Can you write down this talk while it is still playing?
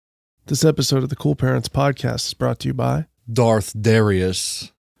This episode of the Cool Parents Podcast is brought to you by Darth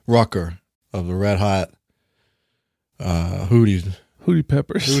Darius Rucker of the Red Hot Hootie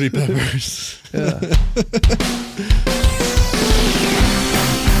Peppers. Hootie Peppers. Yeah.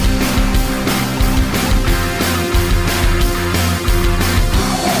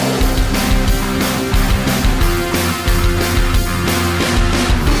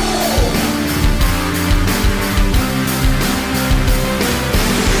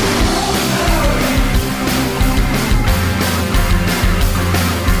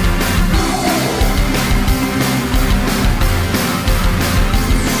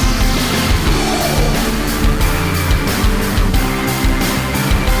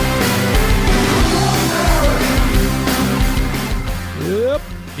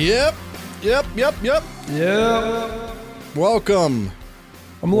 Yep. Welcome.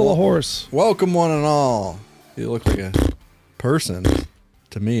 I'm a little hoarse. Welcome, one and all. You look like a person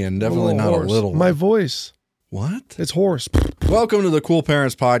to me, and definitely not hoarse. a little one. My voice. What? It's hoarse. Welcome to the Cool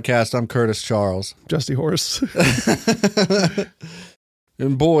Parents Podcast. I'm Curtis Charles. Justy Horse.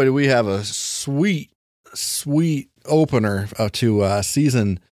 And boy, do we have a sweet opener to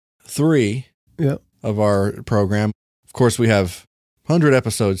season 3 Yep. of our program. Of course, we have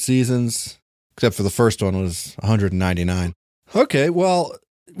 100-episode seasons, except for the first one was 199. Okay, well,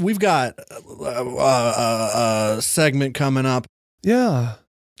 we've got a segment coming up. Yeah.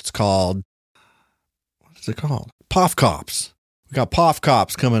 It's called, what is it called? Poff Cops. We got Poff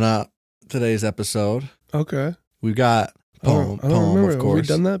Cops coming up today's episode. Okay. We've got poem, I don't remember. of course. Have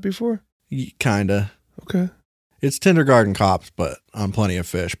we done that before? Kinda. Okay. It's Kindergarten Cops, but on Plenty of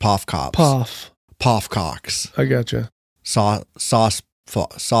Fish. Poff Cops. Poff Cocks. I gotcha. Sauce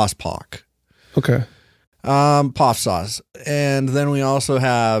pock. Okay. Poff sauce. And then we also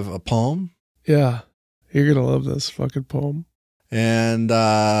have a poem. Yeah. You're going to love this fucking poem. And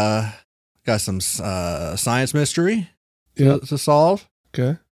got some science mystery Yep. to solve.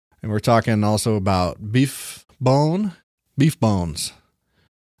 Okay. And we're talking also about beef bones.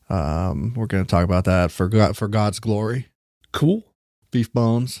 We're going to talk about that for God's glory. Cool. Beef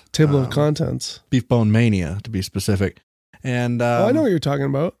bones. Table of contents. Beef bone mania, to be specific. And I know what you're talking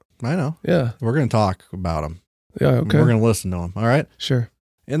about. I know. Yeah. We're going to talk about them. Yeah. Okay. We're going to listen to them. All right. Sure.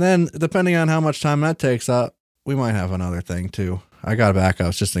 And then, depending on how much time that takes up, we might have another thing too. I got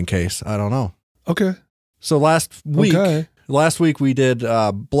backups just in case. I don't know. Okay. So last week we did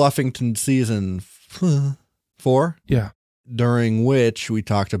Bluffington season 4. Yeah. During which we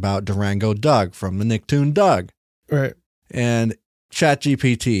talked about Durango Doug from the Nicktoon Doug. Right. And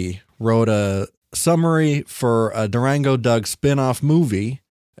ChatGPT wrote a summary for a Durango Doug spin-off movie.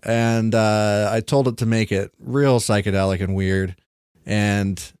 And I told it to make it real psychedelic and weird.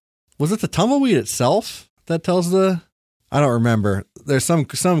 And was it the tumbleweed itself that tells the... I don't remember. There's some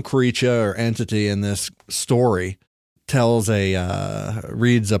creature or entity in this story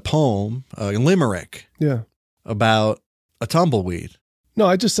reads a poem, a limerick. Yeah. About a tumbleweed. No,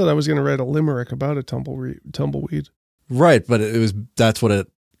 I just said I was going to write a limerick about a tumbleweed. Right, but that's what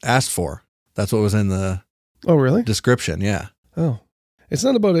it asked for. That's what was in the description, yeah. Oh. It's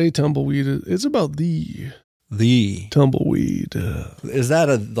not about a tumbleweed, it's about the tumbleweed. Is that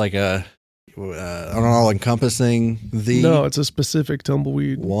an all-encompassing the? No, it's a specific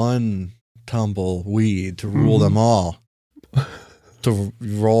tumbleweed. One tumbleweed to rule them all. To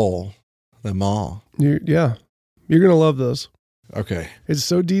roll them all. You're going to love this. Okay. It's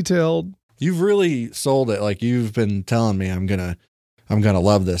so detailed. You've really sold it. Like you've been telling me I'm going to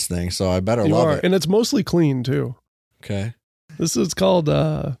love this thing, so I better love it. And it's mostly clean too. Okay. This is called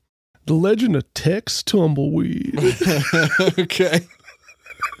The Legend of Tex Tumbleweed. Okay.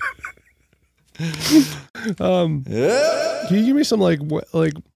 Yeah. Can you give me some like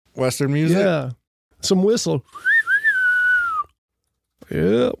Western music? Yeah. Some whistle.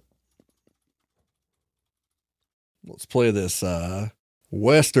 Yep. Let's play this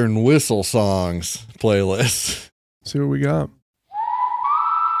Western whistle songs playlist. See what we got.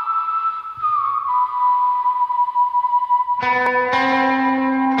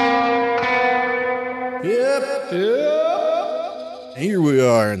 Yep. Here we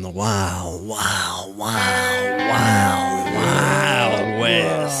are in the wild west.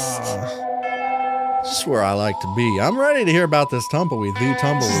 This is where I like to be. I'm ready to hear about this tumbleweed, the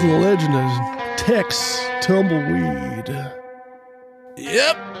tumbleweed. This is the legend of Tex Tumbleweed.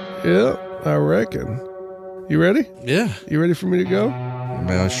 Yep, I reckon. You ready? Yeah. You ready for me to go?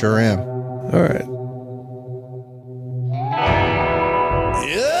 I sure am. All right.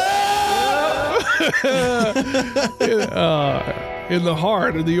 in the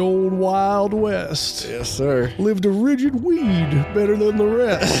heart of the old Wild West, Yes, sir. lived a rigid weed better than the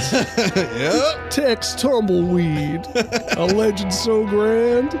rest. Yep. Tex Tumbleweed, a legend so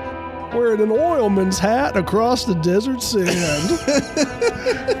grand, wearing an oilman's hat across the desert sand.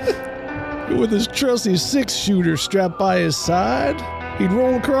 With his trusty 6-shooter strapped by his side, he'd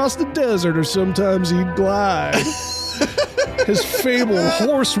roll across the desert or sometimes he'd glide. His fabled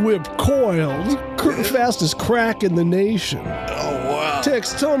horsewhip coiled, fastest crack in the nation. Oh, wow.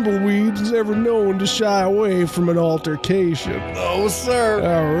 Tex Tumbleweed was never known to shy away from an altercation. No, sir.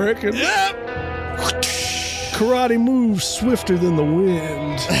 I reckon. Yep. Karate moves swifter than the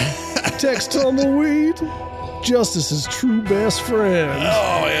wind. Tex Tumbleweed, Justice's true best friend.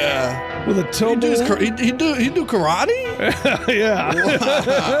 Oh, yeah. With a tumble. He do karate? Yeah.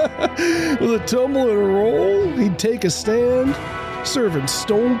 Wow. With a tumble and a roll, he'd take a stand, serving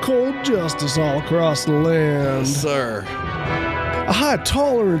stone cold justice all across the land. Yes, sir. A high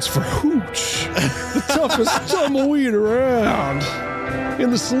tolerance for hooch, the toughest tumbleweed around.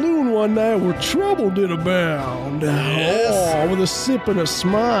 In the saloon one night where trouble did abound. Yes. Oh, with a sip and a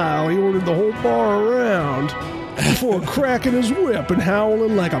smile, he ordered the whole bar around before cracking his whip and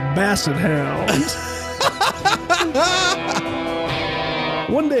howling like a basset hound.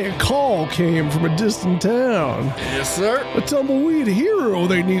 One day a call came from a distant town. Yes, sir. A tumbleweed hero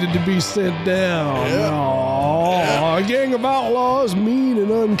they needed to be sent down. Yep. Aww, a gang of outlaws, mean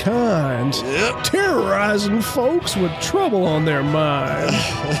and unkind, Yep. terrorizing folks with trouble on their mind.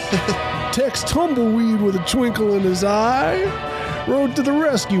 Tex Tumbleweed with a twinkle in his eye rode to the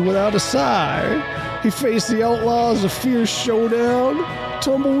rescue without a sigh. He faced the outlaws, a fierce showdown.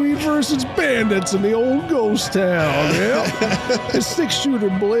 Tumbleweed versus bandits in the old ghost town. Yep. His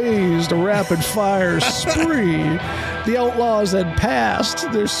 6-shooter blazed a rapid-fire spree. The outlaws had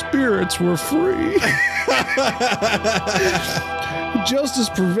passed. Their spirits were free. Justice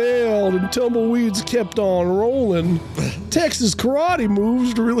prevailed and tumbleweeds kept on rolling. Texas karate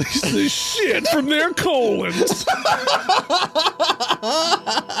moves to release the shit from their colons.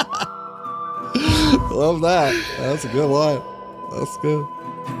 Love that. That's a good line. That's good.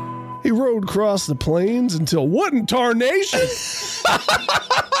 He rode across the plains until what in tarnation?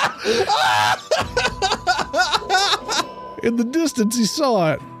 In the distance he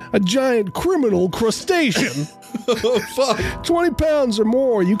saw it, a giant criminal crustacean. Oh, fuck. 20 pounds or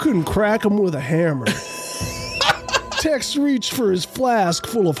more, you couldn't crack him with a hammer. Tex reached for his flask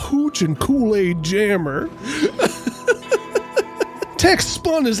full of hooch and Kool-Aid jammer. Tex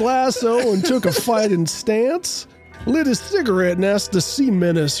spun his lasso and took a fighting stance, lit his cigarette and asked the sea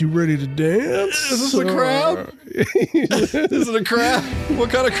menace, "You ready to dance?" Is this a crab? Is it a crab? What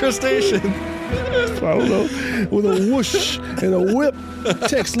kind of crustacean? I don't know. With a whoosh and a whip,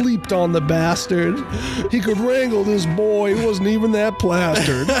 Tex leaped on the bastard. He could wrangle this boy. He wasn't even that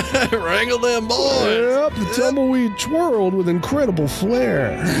plastered. Wrangle them boys. Yep, the tumbleweed twirled with incredible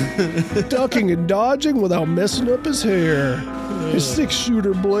flair, ducking and dodging without messing up his hair. His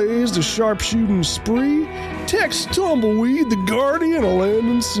 6-shooter blazed a sharpshooting spree. Tex Tumbleweed, the guardian of land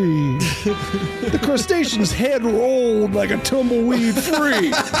and sea. The crustacean's head rolled like a tumbleweed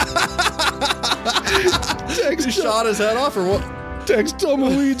free. He shot his head off or what? Tex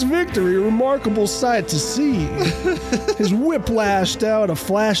Tumbleweed's victory, a remarkable sight to see. His whip lashed out, a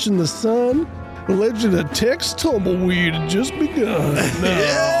flash in the sun. The legend of Tex Tumbleweed had just begun.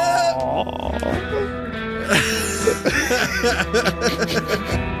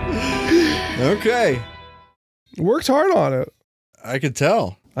 Okay. Worked hard on it. I could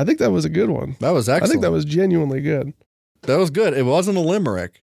tell. I think that was a good one. That was excellent. I think that was genuinely good. That was good. It wasn't a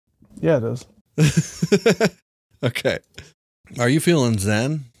limerick. Yeah, it is. Okay. Are you feeling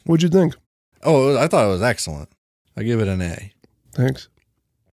zen? What'd you think? Oh, I thought it was excellent. I give it an A. Thanks.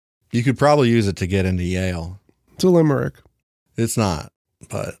 You could probably use it to get into Yale. It's a limerick. It's not,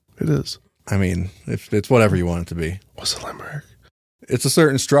 but It is. I mean, it's whatever you want it to be. What's a limerick? It's a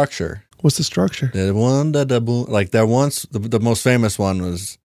certain structure. What's the structure? The one that the most famous one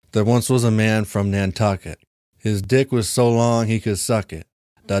was, there once was a man from Nantucket. His dick was so long he could suck it.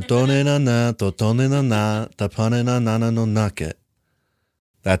 That's the...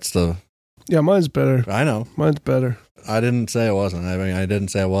 Yeah, mine's better. I know. Mine's better. I didn't say it wasn't. I mean, I didn't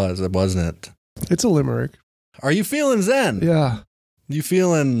say it was. It wasn't. It's a limerick. Are you feeling zen? Yeah. You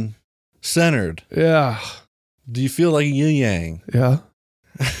feeling centered? Yeah. Do you feel like yin yang? Yeah.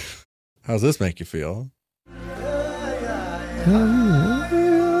 How's this make you feel? I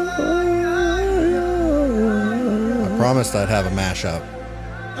promised I'd have a mashup.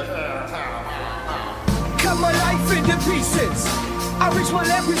 Cut my life into pieces. I reach my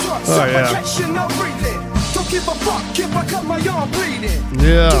left resort. Oh, yeah. Suffocation, no breathing. Don't give a fuck if I cut my arm bleeding?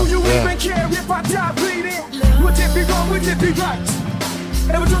 Yeah. Do you even care if I die bleeding? Would it be wrong, would it be right?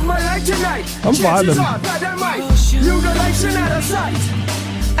 It was with my life tonight. I'm Chances vibing. are that I might mutilation out of sight.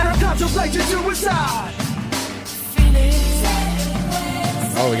 And I'm contemplating suicide.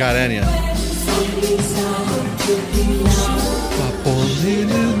 Oh, we got Enya.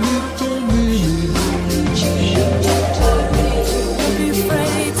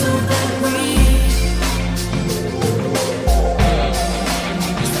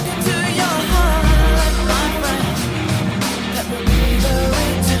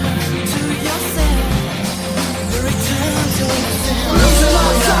 Losing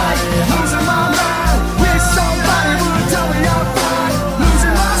my sight, losing my mind. Wish somebody would tell me I'm fine.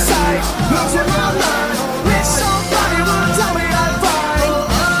 Losing my sight, losing my mind. Wish somebody would tell me I'm fine.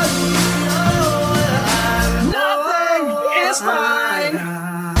 Nothing is fine.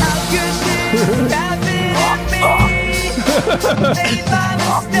 How could this happen to me? Made my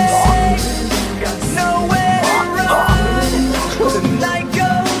mistake. Got nowhere to run. The night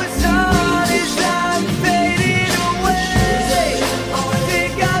goes on as I'm fading away.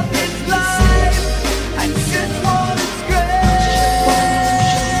 Pick up this life. I just wanna scream.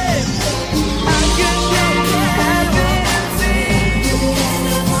 How could this happen to me?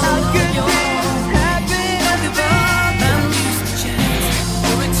 How could this happen to me?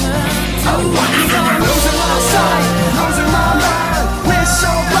 Losing my sight, losing my mind. Wish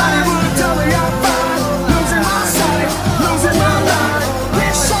somebody would tell me I'm fine. Losing my sight, losing my mind.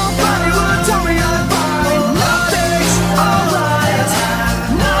 Wish somebody would tell me I'm fine. Nothing's alright.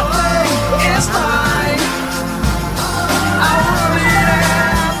 Nothing is fine. I'm running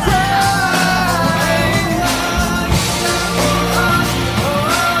and praying.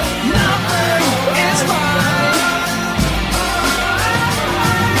 Nothing is fine.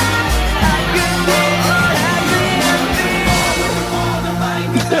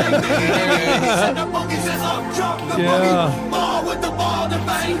 Yeah.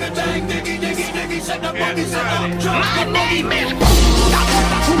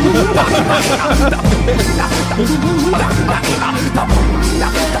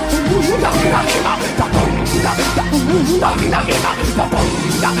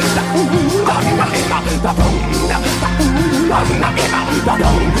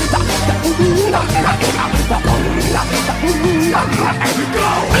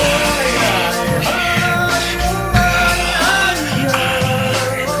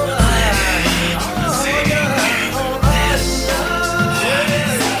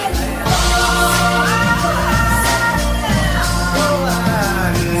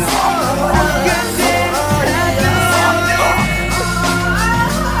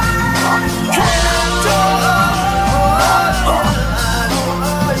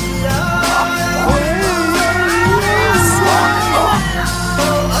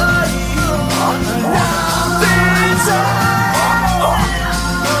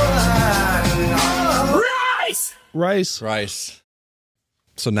 Rice. Rice.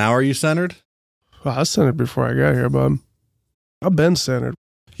 So now are you centered? Well, I was centered before I got here, bud. I've been centered.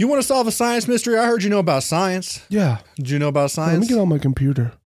 You want to solve a science mystery? I heard you know about science. Yeah. Did you know about Let science? me get on my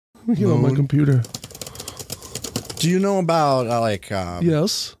computer. Moon. Do you know about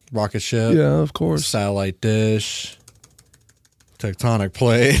Yes. rocket ship? Yeah, of course. Satellite dish, tectonic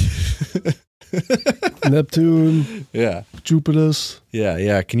plate. Neptune, Yeah, Jupiter's.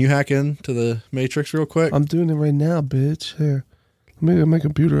 yeah. Can you hack into the Matrix real quick? I'm doing it right now, bitch. Here. Let me get my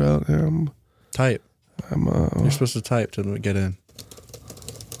computer out here. Type. I'm You're supposed to type to get in.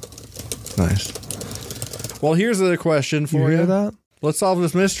 Nice. Well, here's a question you for you. hear that? Let's solve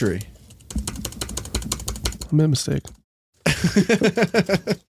this mystery. I made a mistake.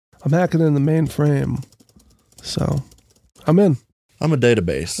 I'm hacking in the mainframe. So, I'm in. I'm a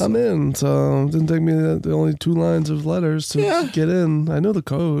database. I'm in. So, it didn't take me the only 2 lines of letters to get in. I know the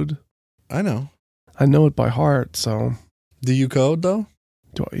code. I know. I know it by heart, so. Do you code, though?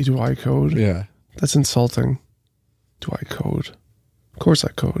 Do I code? Yeah. That's insulting. Do I code? Of course I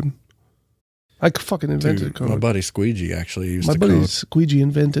code. I fucking invented code. My buddy Squeegee actually used My to buddy code. Squeegee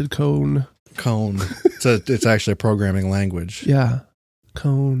invented cone. Cone. It's actually a programming language. Yeah.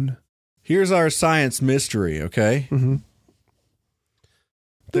 Cone. Here's our science mystery, okay? Mm-hmm.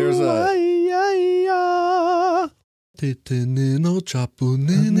 There's a... Titinino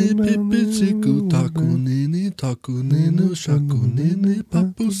chapunini pipisiku takunini takunino shakunini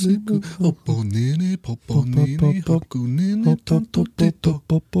papusiku oponini poponini hakunini tantotito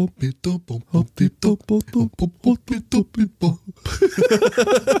pito popopito popopito pipo.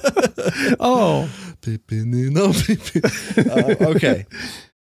 Oh. Pipinino pipi. Okay.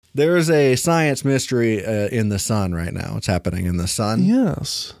 There is a science mystery in the sun right now. It's happening in the sun.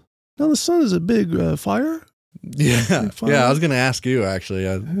 Yes. Now the sun is a big fire. Yeah. Big fire? Yeah, I was going to ask you, actually,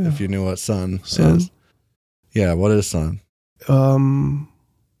 if you knew what sun Sun? is. Yeah, what is sun? Why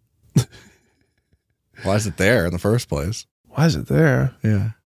Why is it there in the first place? is it there?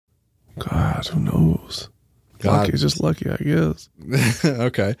 Yeah. God, who knows? God. Lucky, just lucky, I guess.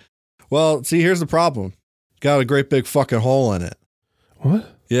 Okay. Well, see, here's the problem. Got a great big fucking hole in it. What?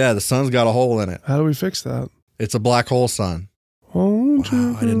 Yeah, the sun's got a hole in it. How do we fix that? It's a black hole sun. Oh,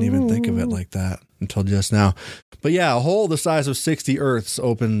 Wow, I didn't even think of it like that until just now. But yeah, a hole the size of 60 Earths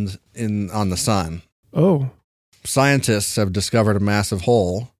opened on the sun. Oh, Scientists have discovered a massive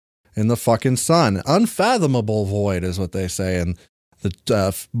hole in the fucking sun. Unfathomable void is what they say in the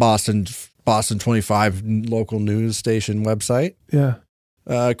Boston 25 local news station website. yeah.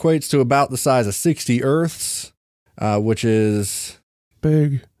 Equates to about the size of 60 Earths, which is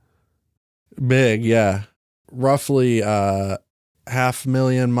Big. big, yeah. Roughly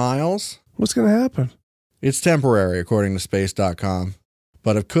 500,000 miles. What's going to happen? It's temporary, according to space.com.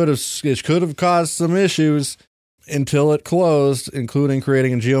 But it could have caused some issues until it closed, including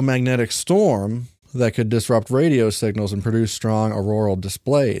creating a geomagnetic storm that could disrupt radio signals and produce strong auroral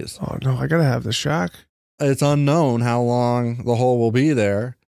displays. Oh, no, I got to have the shock. It's unknown how long the hole will be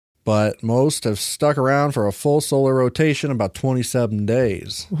there, but most have stuck around for a full solar rotation, about 27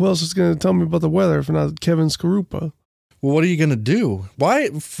 days. Who else is going to tell me about the weather if not Kevin Skarupa? Well, what are you going to do? Why?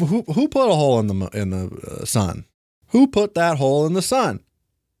 Who put a hole in the sun? Who put that hole in the sun?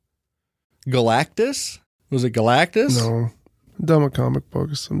 Galactus? Was it Galactus? No. I'm done with comic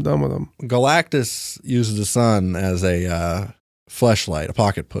books. I'm done with them. Galactus uses the sun as a fleshlight, a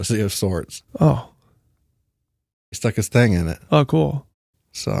pocket pussy of sorts. Oh. He stuck his thing in it. Oh, cool.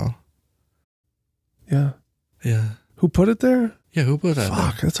 So, Yeah. yeah. Who put it there? Yeah, who put that there?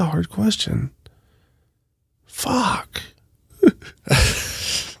 Fuck, that's a hard question. Fuck.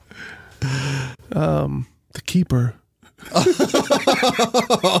 The keeper.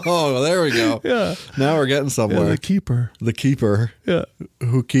 Oh, there we go. Yeah. Now we're getting Yeah, somewhere. the keeper. The keeper Yeah.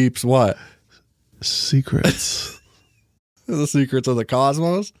 who keeps what? Secrets. The secrets of the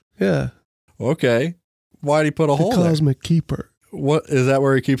cosmos? Yeah. Okay. Why'd he put a The hole there? cosmic keeper. What is that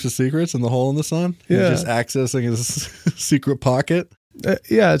where he keeps his secrets in the hole in the sun? Yeah. He's just accessing his secret pocket,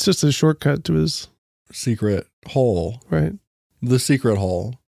 Yeah, it's just a shortcut to his, secret hole, right? the secret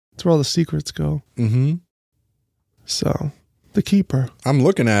hole. It's where all the secrets go. Mm-hmm. So, the keeper. I'm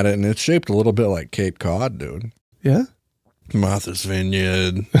looking at it and it's shaped a little bit like Cape Cod, dude. Yeah? Martha's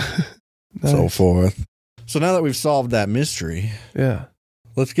Vineyard, so Nice. forth. So now that we've solved that mystery, Yeah.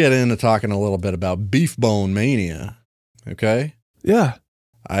 let's get into talking a little bit about beef bone mania. Okay? Yeah.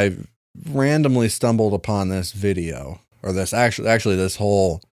 I randomly stumbled upon this video, or this actually this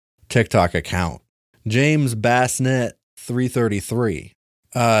whole TikTok account. James Bassnett 333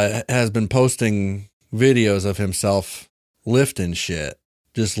 has been posting videos of himself lifting shit,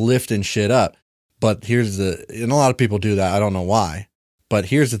 just lifting shit up. But and a lot of people do that. I don't know why. But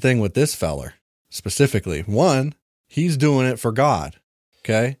here's the thing with this feller specifically. One, he's doing it for God.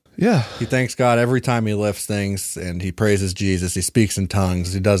 Okay? Yeah. He thanks God every time he lifts things, and he praises Jesus. He speaks in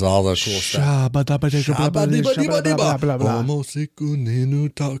tongues. He does all the cool stuff.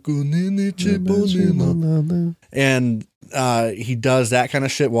 And he does that kind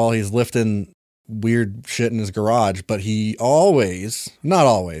of shit while he's lifting weird shit in his garage. But he always, not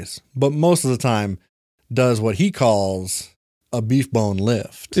always, but most of the time, does what he calls a beef bone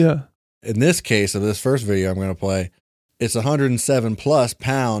lift. Yeah. In this case of this first video I'm going to play, it's 107 plus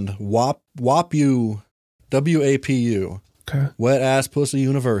pound WAPU, WAPU, Okay. Wet Ass Pussy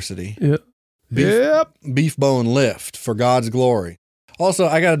University Yeah. Beef- Yep. beef bone lift for God's glory. Also,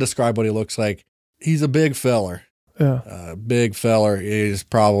 I got to describe what he looks like. He's a big feller. Yeah. Big feller. He's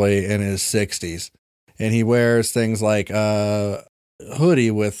probably in his 60s. And he wears things like a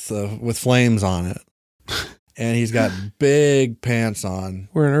hoodie with flames on it. And he's got big pants on.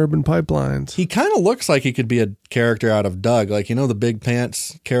 We're in Urban Pipelines. He kind of looks like he could be a character out of Doug. Like, you know the big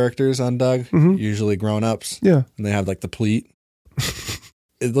pants characters on Doug? Mhm. Usually grown-ups. Yeah. And they have like the pleat.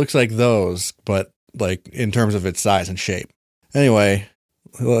 It looks like those, but like in terms of its size and shape. Anyway,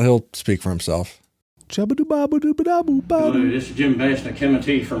 he'll speak for himself. Hello, this is Jim Bassnett coming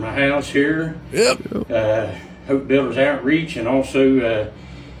to you from my house here. Yep. Hope Builders Outreach, and also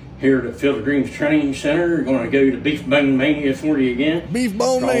here at the Field of Dreams Training Center. We're going to go to Beef Bone Mania for you again. Beef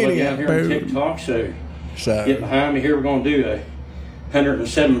Bone For all of you Mania. out here on TikTok, so So, get behind me here. We're going to do a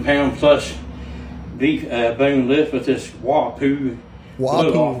 107 pound plus beef bone lift with this WAPU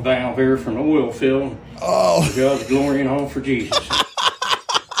blow off valve here from the oil field. oh, For God's glory and all for Jesus.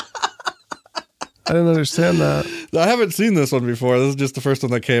 didn't understand that. I haven't seen this one before. This is just the first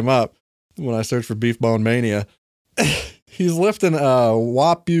one that came up when I searched for Beef Bone Mania. He's lifting a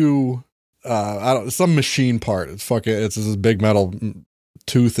Wapu, some machine part. It's this big metal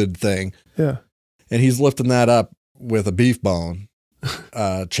toothed thing. Yeah. And he's lifting that up with a beef bone,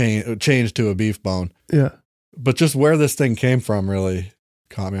 changed to a beef bone. Yeah. But just where this thing came from really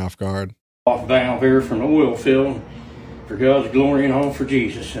caught me off guard. Off valve here from the oil field for God's glory and all for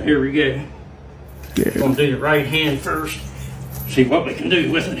Jesus. So here we go. Yeah. Gonna do the right hand first. See what we can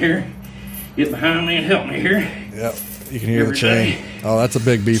do with it here. Get behind me and help me here. Yep. You can hear the Every chain. day. Oh, that's a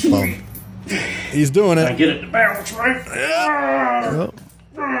big beef bone. He's doing I it. get it to balance right. Well,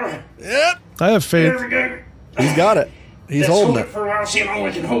 Yep. I have faith. There we go. He's got it. He's Let's holding hold it. for a while. See how long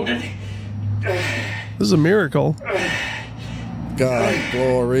we can hold it. This is a miracle. God,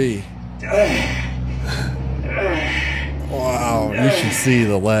 glory. Wow. You should see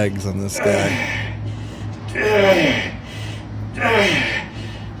the legs on this guy.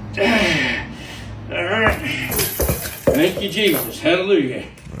 All right. Thank you, Jesus. Hallelujah.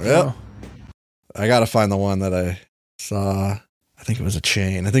 Yep. I got to find the one that I saw. I think it was a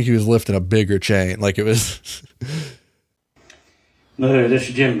chain. I think he was lifting a bigger chain. Like it was. Hello, this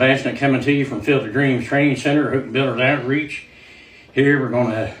is Jim Bassett coming to you from Field of Dreams Training Center, Hook Builders Outreach. Here we're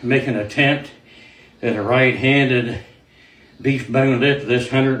going to make an attempt at a right-handed beef bone lift. This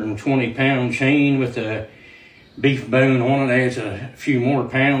 120-pound chain with a beef bone on it adds a few more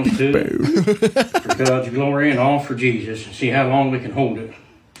pounds to it. For God's glory and all for Jesus. See how long we can hold it.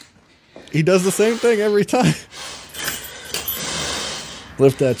 He does the same thing every time.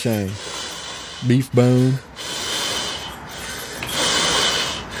 Lift that chain. Beef bone.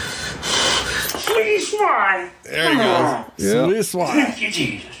 Sweet swine. There he goes. Yeah. Sweet swine. Thank you,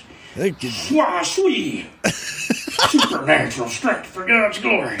 Jesus. Thank you. Why, sweet. Supernatural strength for God's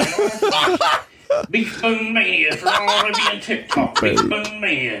glory. Beef Bone Mania for all of you in TikTok. Beef Bone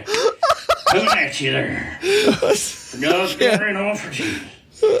Mania. Coming at you there. For God's glory and all for Jesus.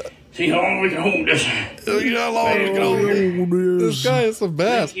 See how long we can hold this. Look how long we can hold it. This guy is the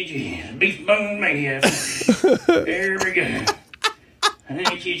best. Thank you, Jesus. Beef Bone Mania. There we go.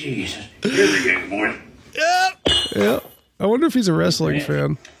 Thank you, Jesus. Here we go, boy. Yeah. I wonder if he's a wrestling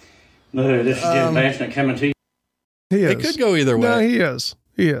fan. No, this is Jim Bassett coming to you. He is. It could go either way. No, he is.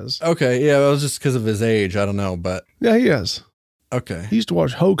 He is. Okay, yeah, it was just because of his age. I don't know, but Yeah, he is. okay. He used to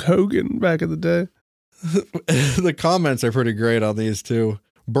watch Hulk Hogan back in the day. The comments are pretty great on these too.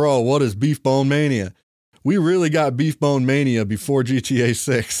 Bro, what is Beef Bone Mania? We really got Beef Bone Mania before GTA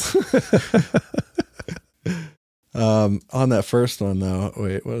 6. On that first one though,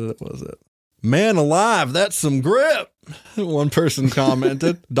 wait, what was it? Man alive, that's some grip. One person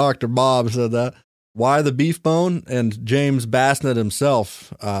commented. Dr. Bob said that. Why the beef bone? And James Bassnett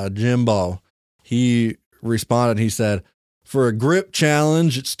himself, Jimbo, he responded, he said, for a grip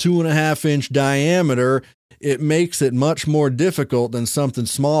challenge, it's 2.5-inch diameter. It makes it much more difficult than something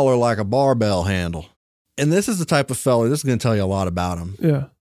smaller like a barbell handle. And this is the type of fella, this is going to tell you a lot about him. Yeah.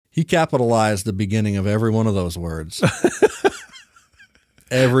 He capitalized the beginning of every one of those words.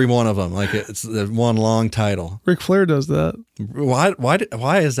 Every one of them. Like it's the one long title. Ric Flair does that.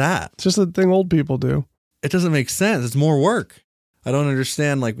 Why is that? It's just a thing old people do. It doesn't make sense. It's more work. I don't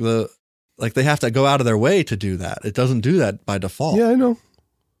understand like they have to go out of their way to do that. It doesn't do that by default. Yeah, I know.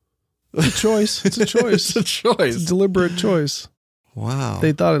 It's a choice. It's a choice. It's a choice. It's a deliberate choice. Wow.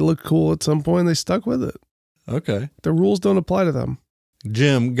 They thought it looked cool at some point. They stuck with it. Okay. The rules don't apply to them.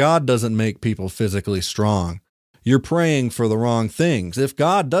 Jim, God doesn't make people physically strong. You're praying for the wrong things. If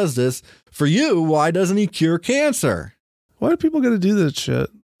God does this for you, why doesn't he cure cancer? Why do people got to do this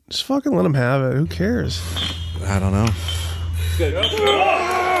shit? Just fucking let them have it. Who cares? I don't know.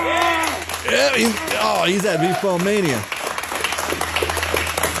 Yeah, he's at Beef Bone Mania.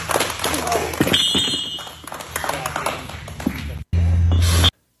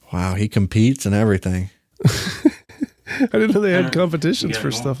 Wow, he competes and everything. I didn't know they had competitions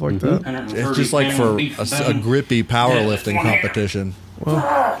for stuff like that. It's just like for a grippy powerlifting competition. Well,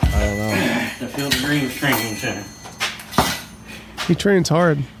 I don't know. The Field of Dreams Training Center. he trains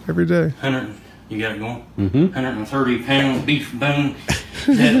hard every day. You got it going? 130-pound beef bone.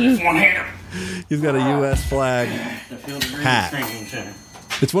 Deadlift one-hander. He's got a U.S. flag The Field of Dreams hat. Training Center.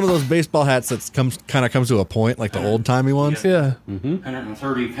 It's one of those baseball hats that kind of comes to a point, like the old-timey ones. Yeah.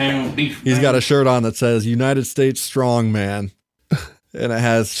 130-pound beef He's bone. got a shirt on that says United States Strongman. And it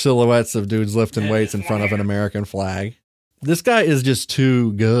has silhouettes of dudes lifting weights in front of an American flag. This guy is just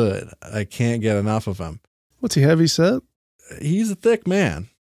too good. I can't get enough of him. What's he heavy set? He's a thick man.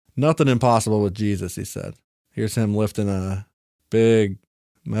 Nothing impossible with Jesus, he said. Here's him lifting a big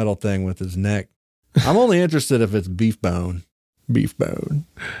metal thing with his neck I'm only interested if it's beef bone. Beef bone.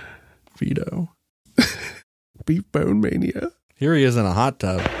 Vito. Beef bone mania. Here he is in a hot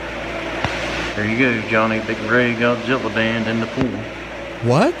tub. There you go, Johnny Big Ray Godzilla Band in the pool.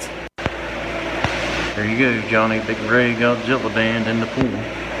 What? There you go, Johnny Big Ray Godzilla Band in the pool.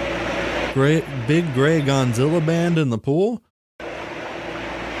 Big gray Godzilla band in the pool?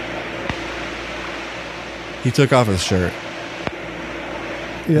 He took off his shirt.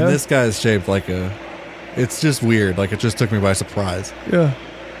 Yeah. And this guy's shaped like a... It's just weird. Like, it just took me by surprise. Yeah.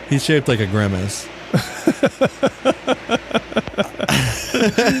 He's shaped like a grimace.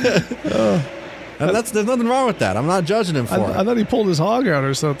 And there's nothing wrong with that. I'm not judging him for it. I thought he pulled his hog out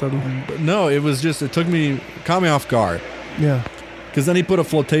or something. But no, it was just, it caught me off guard. Yeah. Because then he put a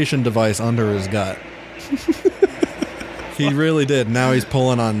flotation device under his gut. He really did. Now he's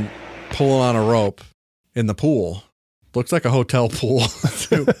pulling on a rope in the pool. Looks like a hotel pool,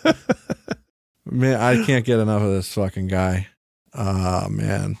 too. Man, I can't get enough of this fucking guy. Ah,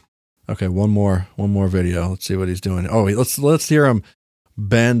 man. Okay, one more video. Let's see what he's doing. Oh, let's hear him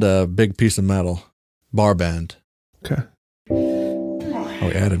bend a big piece of metal. Bar bend. Okay. Oh,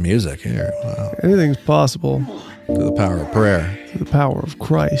 he added music here. Wow. Anything's possible To the power of prayer. through the power of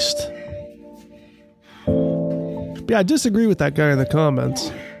Christ. Yeah, I disagree with that guy in the comments.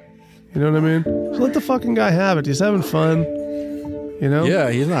 You know what I mean? Just let the fucking guy have it. He's having fun. You know? Yeah,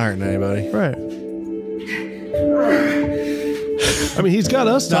 he's not hurting anybody. Right. I mean, he's got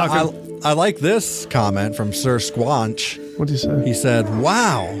us Now, talking. I like this comment from Sir Squanch. What'd he say? He said,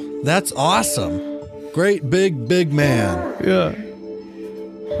 "Wow, that's awesome. Great big man." Yeah.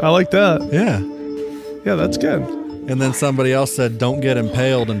 I like that. Yeah. Yeah, that's good. And then somebody else said, "Don't get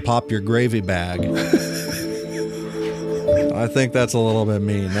impaled and pop your gravy bag." I think that's a little bit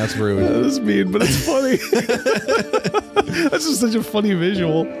mean. That's rude. That is mean, but it's funny. That's just such a funny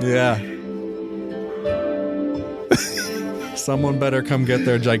visual. Yeah. Someone better come get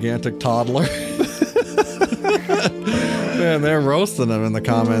their gigantic toddler. Man, they're roasting him in the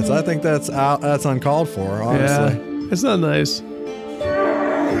comments. I think that's uncalled for, honestly. Yeah. It's not nice.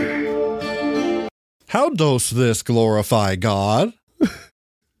 How does this glorify God?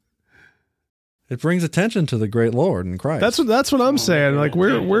 It brings attention to the great Lord in Christ. That's what I'm saying. Like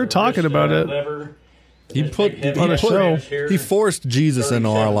we're talking about it. He forced Jesus into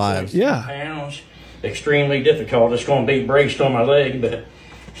our lives. Yeah. Pounds. Extremely difficult. It's going to be braced on my leg, but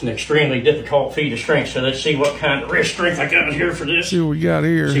it's an extremely difficult feat of strength. So let's see what kind of wrist strength I got here for this. See what we got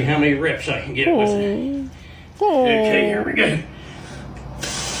here. See how many reps I can get with it. Okay, here we go.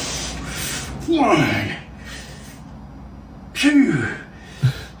 1, 2,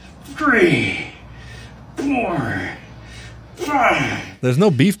 3, 4, 5. There's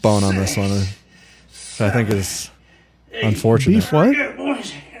no beef bone on this one, which I think is unfortunate. Beef what? Go,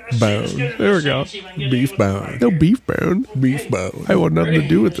 boys. Bone. There we go. Beef bone. No beef bone. Beef bone. I want nothing to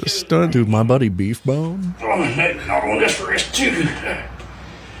do with this stunt. Dude, my buddy Beef Bone. Not on this wrist, too.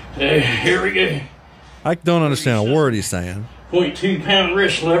 Here we go. I don't understand a word he's saying. 0.2 pound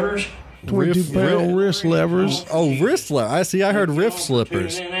wrist levers. 22-pound wrist levers. Oh, wrist lever. I heard riff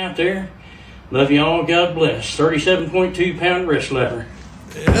slippers. Tuning in out there. Love you all. God bless. 37.2 pound wrist lever.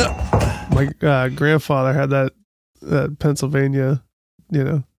 My grandfather had that Pennsylvania,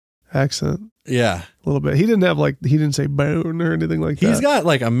 accent Yeah. a little bit. He didn't say bone or anything like that. He's got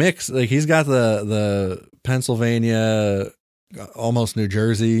like a mix. Like he's got the Pennsylvania, almost New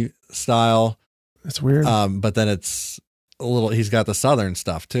Jersey style. It's weird. But then it's a little, he's got the Southern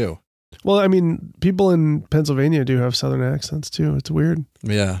stuff too. Well, I mean, people in Pennsylvania do have Southern accents too. It's weird.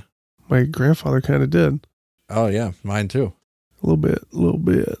 Yeah. My grandfather kind of did. Oh yeah. Mine too. A little bit.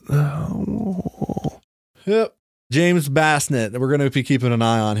 Oh. Yep. James Bassnett. We're going to be keeping an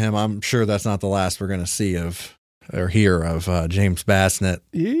eye on him. I'm sure that's not the last we're going to see of or hear of James Bassnett.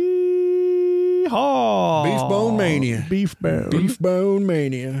 Yeehaw. Beef bone mania. Beef bone. Beef bone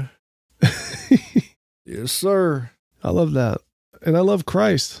mania. Yes, sir. I love that. And I love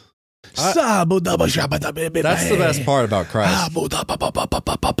Christ. That's the best part about Christ.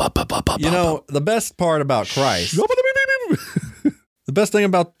 The best part about Christ. The best thing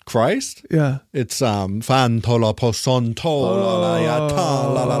about Christ? Yeah. It's fantola posonto la la ya ta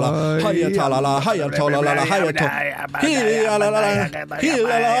la la la hayata la la hayata la la la hayato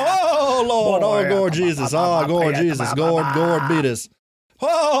oh Lord, oh Lord Jesus, oh Lord Jesus, Lord beat us.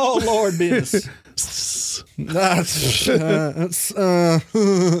 Oh Lord beat us. That's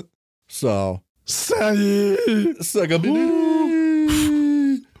so.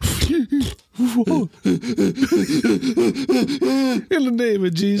 In the name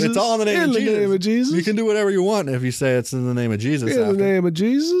of Jesus. It's all in the name of Jesus. In the name of Jesus. You can do whatever you want if you say it's in the name of Jesus. In the after. name of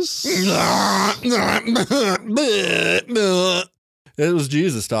Jesus. It was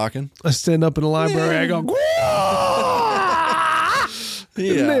Jesus talking. I stand up in the library. I go,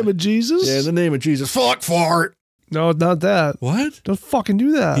 in the name of Jesus. Yeah, in the name of Jesus. Fuck fart. No, not that. What? Don't fucking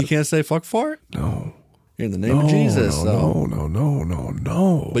do that. You can't say fuck fart? No. In the name of Jesus, though.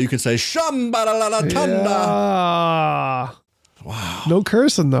 No. But you can say shambhala tanda. Yeah. Wow. No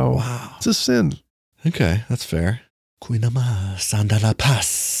cursing, though. Wow. It's a sin. Okay, that's fair. Quinama sandala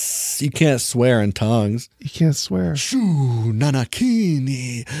pas. You can't swear in tongues. You can't swear. Shu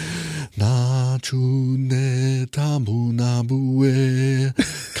nanakini nachune tambu nabue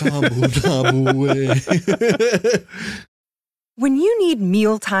kambu nabue. When you need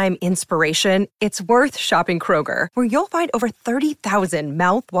mealtime inspiration, it's worth shopping Kroger, where you'll find over 30,000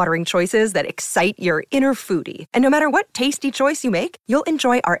 mouth-watering choices that excite your inner foodie. And no matter what tasty choice you make, you'll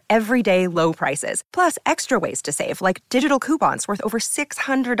enjoy our everyday low prices, plus extra ways to save, like digital coupons worth over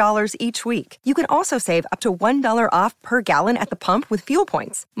 $600 each week. You can also save up to $1 off per gallon at the pump with fuel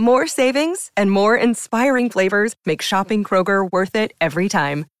points. More savings and more inspiring flavors make shopping Kroger worth it every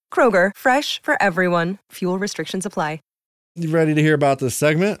time. Kroger, fresh for everyone. Fuel restrictions apply. You ready to hear about this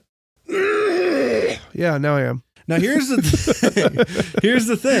segment? Yeah, now I am. Now here's the here's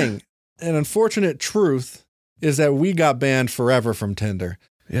the thing. An unfortunate truth is that we got banned forever from Tinder.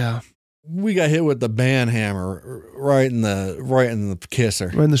 Yeah. We got hit with the ban hammer right in the kisser.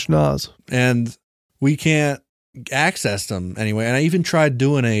 Right in the schnoz. And we can't access them anyway. And I even tried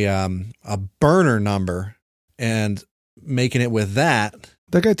doing a burner number and making it with that.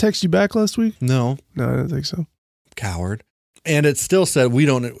 That guy texted you back last week? No, No, I don't think so. coward. And it still said we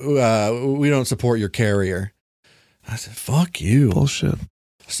don't support your carrier. I said, fuck you. Bullshit.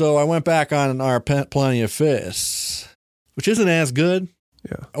 So I went back on our Plenty of Fish, which isn't as good.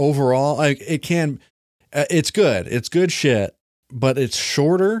 Yeah. Overall, like it can, it's good. It's good shit, but it's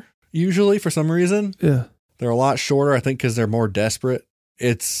shorter usually for some reason. Yeah. They're a lot shorter, I think, because they're more desperate.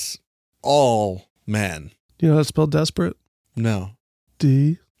 It's all men. You know how to spell desperate? No.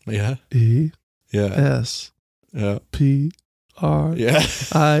 D Yeah. E Yeah. S Yeah. P R Yeah.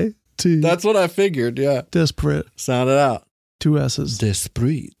 I T. That's what I figured. Yeah. desperate. Sound it out. 2 S's.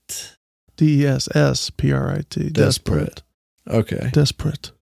 Desperate. DESSPRIT. Desperate. Okay.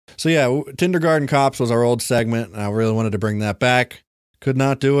 Desperate. So yeah, Kindergarten Cops was our old segment. I really wanted to bring that back. Could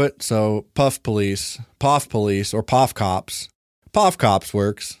not do it. So Puff Police, or Puff Cops. Puff Cops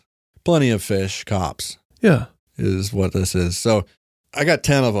works. Plenty of Fish Cops Yeah. is what this is. So I got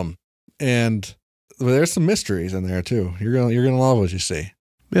 10 of them, and there's some mysteries in there too. You're gonna love what you see.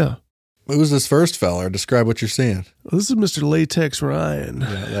 Yeah. Who's this first fella? Describe what you're seeing. Well, this is Mr. Latex Ryan.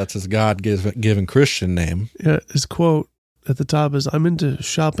 Yeah, that's his God-given Christian name. Yeah. His quote at the top is, "I'm into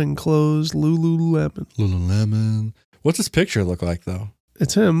shopping clothes, Lululemon." Lululemon. What's his picture look like though?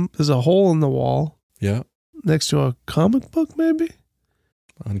 It's him. There's a hole in the wall Yeah, next to a comic book, maybe?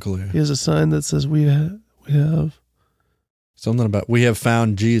 unclear. He has a sign that says, we have Something about we have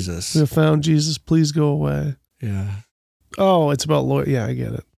found Jesus. found Jesus, please go away. Yeah. Oh, it's about lawyer. Yeah, I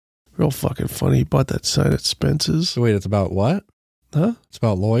get it. Real fucking funny. He bought that sign at Spence's. So wait, it's about what? Huh? It's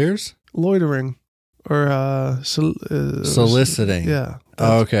about lawyers? Loitering. Or Soliciting. Yeah.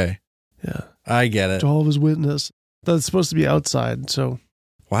 Oh, okay. Yeah. I get it. Jehovah's Witness. That's supposed to be outside, so.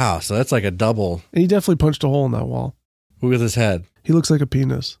 Wow, so that's like a double And he definitely punched a hole in that wall. with his head. He looks like a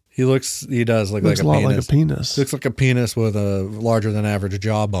penis. He does look Looks like a a lot penis. like a penis. Looks like a penis with a larger than average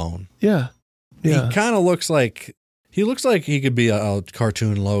jawbone. Yeah. Yeah. He kind of looks like he could be a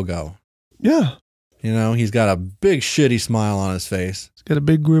cartoon logo. Yeah. You know, he's got a big shitty smile on his face. He's got a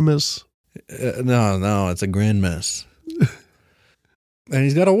big grimace. No, it's a grin miss. And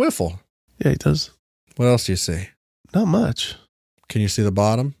he's got a whiffle. Yeah, he does. What else do you see? Not much. Can you see the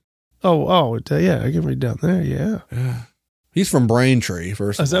bottom? Oh, yeah, I can read down there, yeah. Yeah. He's from Braintree,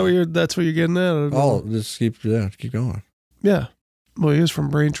 first of Is that all. that's what you're getting at? I don't know. Oh, just keep going. Yeah. Well, he is from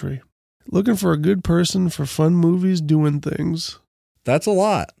Braintree. Looking for a good person for fun movies, doing things. That's a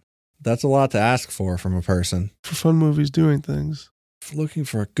lot. That's a lot to ask for from a person. For fun movies, doing things. Looking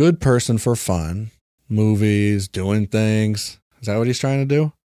for a good person for fun, movies, doing things. Is that what he's trying to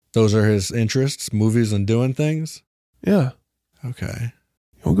do? Those are his interests, movies and doing things? Yeah. Okay.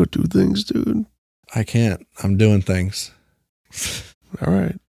 You want to go do things, dude? I can't. I'm doing things. All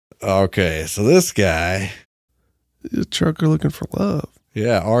right. Okay, so this guy, He's a trucker looking for love.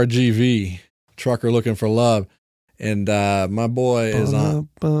 yeah, RGV, trucker looking for love. And my boy is on.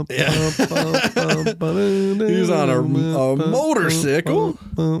 He's on a motorcycle.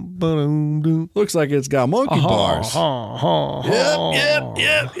 Looks like it's got monkey bars.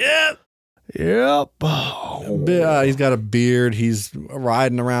 Yep. He's got a beard. He's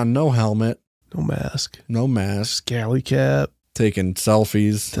riding around, no helmet, No mask. Scally cap. Taking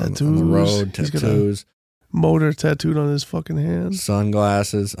selfies Tattoos. on the road. He's got Tattoos. Motor tattooed on his fucking hand.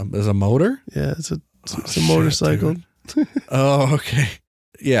 Sunglasses. Is a motor? Yeah, it's a motorcycle. Oh, okay.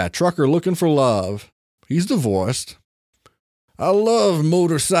 Yeah, trucker looking for love. He's divorced. I love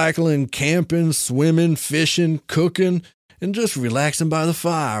motorcycling, camping, swimming, fishing, cooking, and just relaxing by the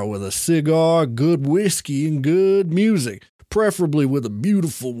fire with a cigar, good whiskey, and good music, preferably with a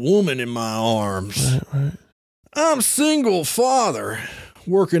beautiful woman in my arms. Right. I'm single father,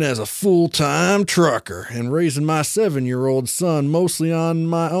 working as a full-time trucker and raising my 7-year-old son mostly on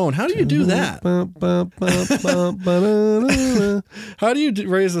my own. How do you do that? How do you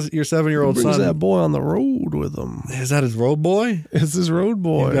raise your 7-year-old son? Brings that boy on the road with him. Is that his road boy? It's his road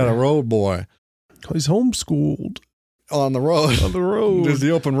boy. He's got a road boy. He's homeschooled. On the road. On the road. Just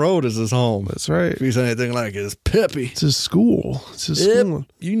the open road is his home. That's right. If he's anything like his peppy. It's his school. It's his schooling.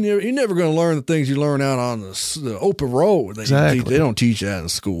 You're never going to learn the things you learn out on the open road. Exactly. They don't teach that in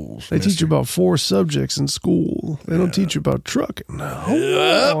schools. They teach you about 4 subjects in school. They don't teach you about trucking. No.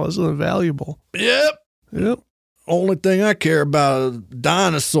 Oh, it's invaluable. Yep. Only thing I care about is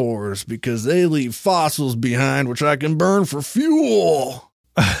dinosaurs because they leave fossils behind which I can burn for fuel.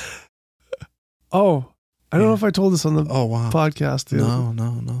 Oh, I don't know if I told this on the podcast.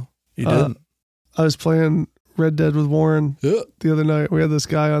 No. You didn't. I was playing Red Dead with Warren the other night. We had this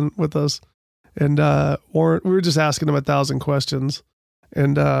guy on with us, and Warren, we were just asking him 1,000 questions,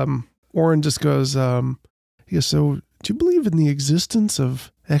 and Warren just goes, he goes, so do you believe in the existence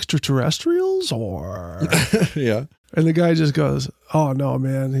of extraterrestrials or? Yeah. And the guy just goes, oh no,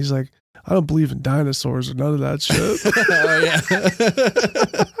 man. He's like, I don't believe in dinosaurs or none of that shit. Oh,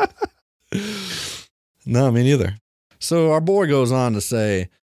 yeah. No, me neither. So our boy goes on to say,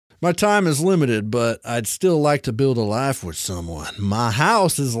 my time is limited, but I'd still like to build a life with someone. My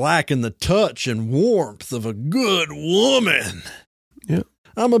house is lacking the touch and warmth of a good woman. Yeah.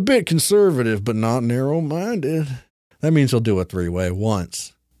 I'm a bit conservative, but not narrow-minded. That means he'll do a 3-way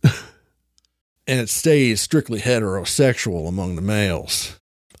once. And it stays strictly heterosexual among the males.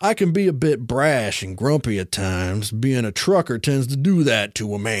 I can be a bit brash and grumpy at times. Being a trucker tends to do that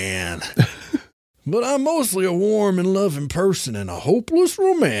to a man. But I'm mostly a warm and loving person and a hopeless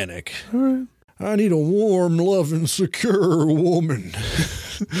romantic. All right. I need a warm, loving, secure woman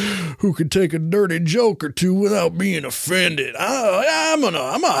who can take a dirty joke or two without being offended. I'm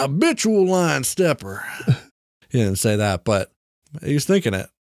a habitual line stepper. He didn't say that, but he's thinking it.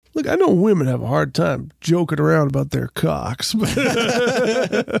 Look, I know women have a hard time joking around about their cocks, but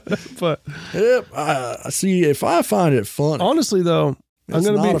yep. See, if I find it funny, honestly, though, it's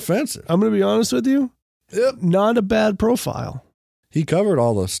not offensive. I'm going to be honest with you. Yep. Not a bad profile. He covered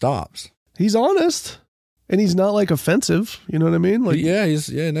all the stops. He's honest, and he's not like offensive. You know what I mean? Like, he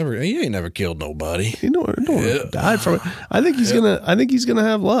ain't never killed nobody. No one died from it. I think he's gonna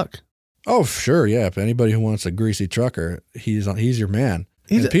have luck. Oh, sure, yeah. If anybody who wants a greasy trucker, he's your man.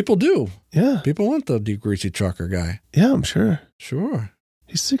 And people do. Yeah. People want the greasy trucker guy. Yeah, I'm sure. Sure.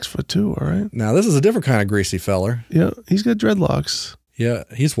 He's 6'2", all right? Now, this is a different kind of greasy feller. Yeah, he's got dreadlocks. Yeah,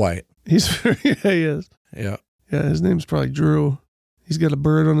 he's white. He is. Yeah. Yeah, his name's probably Drew. He's got a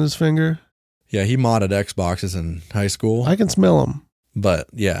bird on his finger. Yeah, he modded Xboxes in high school. I can smell him. But,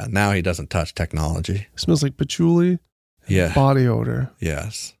 yeah, now he doesn't touch technology. It smells like patchouli. Yeah. Body odor.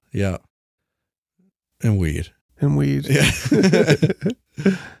 Yes. Yeah. And weed. Yeah.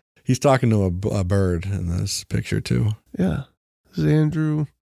 He's talking to a bird in this picture too. Yeah. This is Andrew.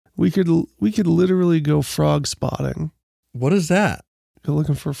 We could literally go frog spotting. What is that? Go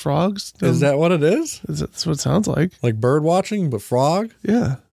looking for frogs? Is that what it is? That's what it sounds like. Like bird watching, but frog? Yeah. You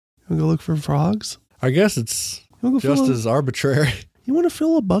want to go look for frogs? I guess it's just as arbitrary. You want to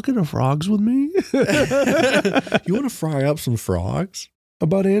fill a bucket of frogs with me? You want to fry up some frogs?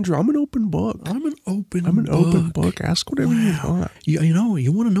 About Andrew, I'm an open book. I'm an open book. Ask whatever you want.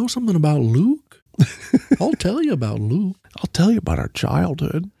 You want to know something about Luke? I'll tell you about Luke. I'll tell you about our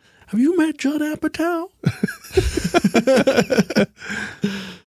childhood. Have you met Judd Apatow?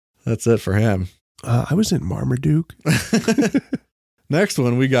 That's it for him. I was in Marmaduke. Next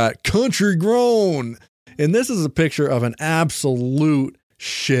one, we got Country Grown. And this is a picture of an absolute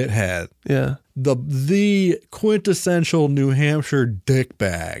shithead. Yeah. The quintessential New Hampshire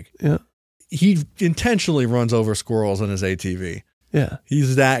dickbag. Yeah. He intentionally runs over squirrels in his ATV. Yeah.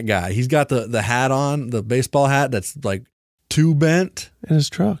 He's that guy. He's got the hat on, the baseball hat that's like too bent, In his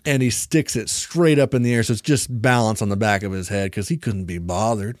truck. and he sticks it straight up in the air so it's just balance on the back of his head because he couldn't be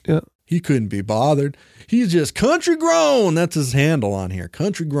bothered. Yeah. He couldn't be bothered. He's just country grown. That's his handle on here.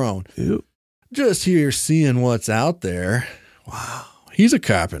 Country grown. Yep. Just here seeing what's out there. Wow. He's a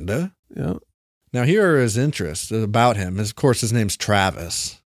carpenter. Yeah. Now, here are his interests about him. Of course, his name's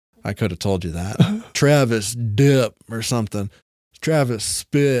Travis. I could have told you that. Travis Dip or something. Travis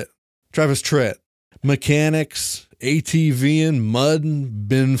Spit. Travis Tritt. Mechanics, ATVing, mudding,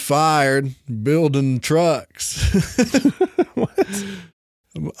 been fired, building trucks.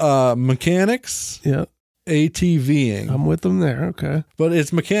 What? Mechanics, Yeah. ATVing. I'm with them there. Okay. But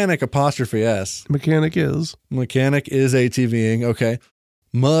it's mechanic apostrophe S. Mechanic is. Mechanic is ATVing. Okay.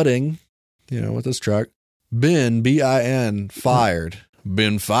 Mudding, with his truck. Been, B-I-N, fired.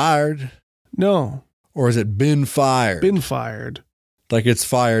 Been fired? No. Or is it been fired? Been fired. Like it's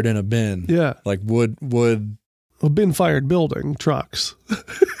fired in a bin. Yeah. Like wood. Well, been fired building trucks.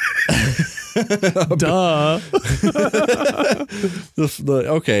 Duh.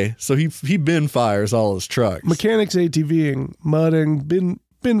 Okay. So he bin fires all his trucks. Mechanics ATVing, mudding,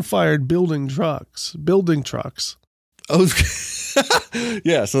 been fired building trucks. Building trucks. Oh,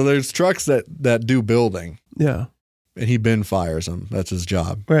 yeah. So there's trucks that do building, Yeah. and he bin fires them. That's his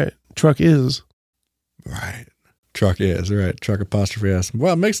job. Right. Truck is. Right. Truck is right. Truck apostrophe S.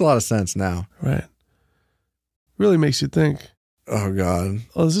 Well, it makes a lot of sense now. Right. Really makes you think. Oh God.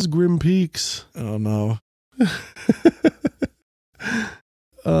 Oh, this is Grim Peaks. Oh no.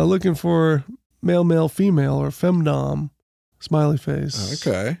 Looking for male, female, or femdom. Smiley face.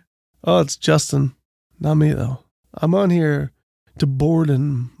 Okay. Oh, it's Justin. Not me, though. I'm on here to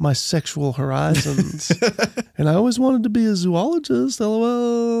broaden my sexual horizons. And I always wanted to be a zoologist,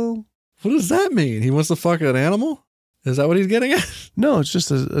 LOL. What does that mean? He wants to fuck an animal? Is that what he's getting at? No, it's just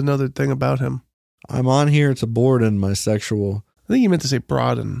another thing about him. I'm on here to broaden my sexual. I think you meant to say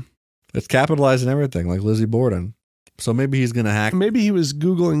broaden. It's capitalized and everything, like Lizzie Borden. So maybe he's going to hack. Maybe he was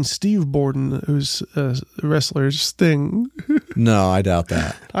Googling Steve Borden, who's a wrestler's Sting. No, I doubt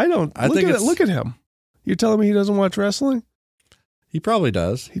that. I don't. I think it's- Look at him. You're telling me he doesn't watch wrestling? He probably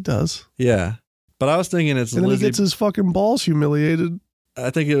does. He does. Yeah. But I was thinking it's And then Lizzie. he gets his fucking balls humiliated. I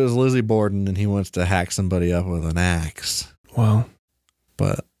think it was Lizzie Borden and he wants to hack somebody up with an axe. Wow.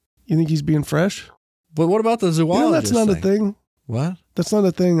 But You think he's being fresh? what about the You know, zoologist that's not a thing. What? That's not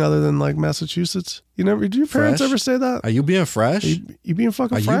a thing other than like Massachusetts. Did your parents Fresh? ever say that? Are you being fresh? You being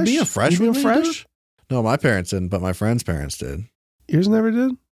fucking Are you fresh? being fresh You being with me, dude? fresh? No, my parents didn't, but my friends' parents did. Yours never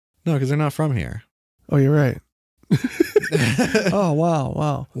did? No, because they're not from here. Oh, you're right. Oh,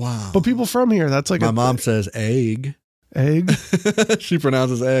 wow. Wow. But people from here, that's like my mom says egg. egg. She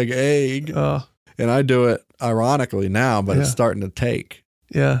pronounces egg. And I do it ironically now, but Yeah. it's starting to take.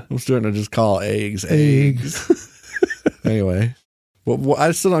 Yeah. I'm starting to just call eggs. Eggs. Anyway, well,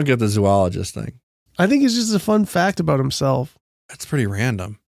 I still don't get the zoologist thing. I think it's just a fun fact about himself. That's pretty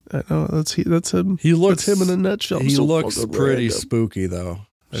random. I know that's him. He looks. That's him in a nutshell. He So looks fucking pretty random. spooky, though.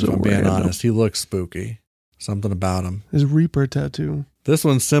 If So I'm being random. honest, he looks spooky. Something about him. His Reaper tattoo. This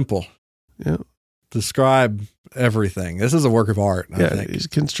one's simple. Yeah. Describe everything. This is a work of art, I Yeah. think. He's a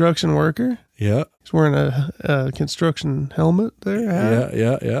construction worker. Yeah. He's wearing a construction helmet there. hat.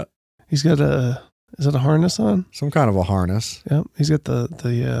 Yeah. He's got is that a harness on? Some kind of a harness. Yep. He's got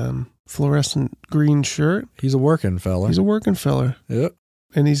the fluorescent green shirt. He's a working fella. He's a working feller. Yep.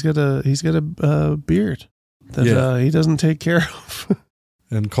 And he's got a beard that Yeah. he doesn't take care of.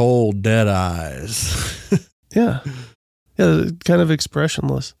 And cold, dead eyes. Yeah. Yeah, kind of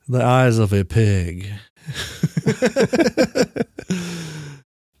expressionless. The eyes of a pig.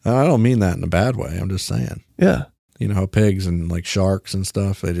 I don't mean that in a bad way. I'm just saying. Yeah. You know how pigs and like sharks and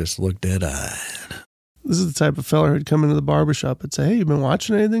stuff, they just look dead-eyed. This is the type of fella who'd come into the barbershop and say, "Hey, you been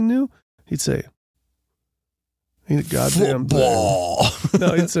watching anything new?" He'd say, "Ain't a goddamn thing." Football.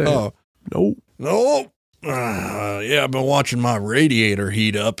 No, he'd say, Oh, "Nope." nope. Yeah, I've been watching my radiator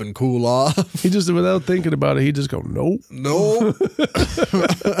heat up and cool off. He just, without thinking about it, he'd just go, "Nope." Nope.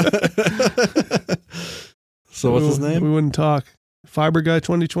 So what's his We name? wouldn't talk. Fiber Guy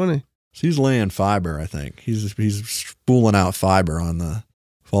 2020. He's laying fiber, I think. He's spooling out fiber on the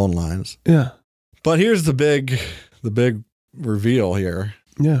phone lines. Yeah. But here's the big reveal here.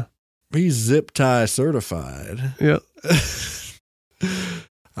 Yeah. He's zip tie certified. Yeah.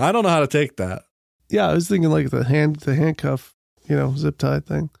 I don't know how to take that. Yeah. I was thinking like the handcuff, zip tie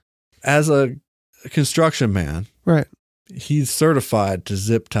thing. As a construction man, Right. he's certified to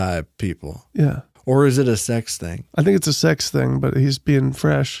zip tie people. Yeah. Or is it a sex thing? I think it's a sex thing, but he's being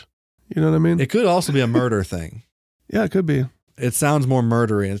fresh. You know what I mean? It could also be a murder thing. Yeah, it could be. It sounds more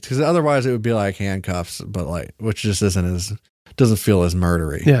murdery because otherwise it would be like handcuffs, but like, which just doesn't feel as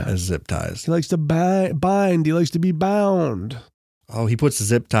murdery as zip ties. He likes to bind. He likes to be bound. Oh, he puts a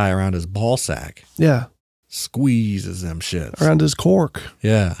zip tie around his ball sack. Yeah. Squeezes them shits. Around his cork.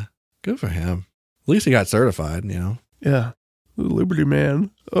 Yeah. Good for him. At least he got certified, you know? Yeah. Liberty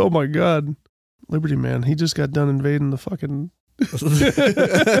Man. Oh my God. Liberty Man. He just got done invading the fucking... The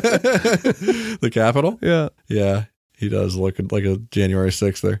Capitol? Yeah. Yeah. He does look like a January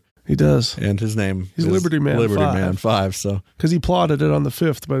 6th there. He does. And his name He's is Liberty Man 5. Man 5, so. Because he plotted it on the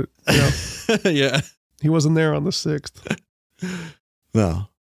 5th, but Yeah. he wasn't there on the 6th. No.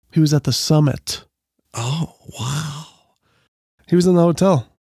 He was at the summit. Oh, wow. He was in the hotel.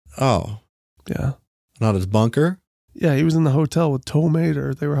 Oh. Yeah. Not his bunker? Yeah, he was in the hotel with Toe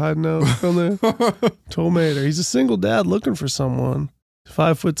Mater. They were hiding out from there. Toe Mater. He's a single dad looking for someone.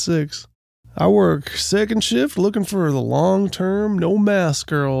 5'6". I work second shift looking for the long-term, no mask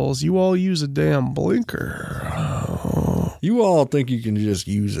girls. You all use a damn blinker. Oh. You all think you can just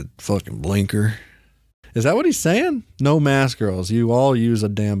use a fucking blinker? Is that what he's saying? No mask girls. You all use a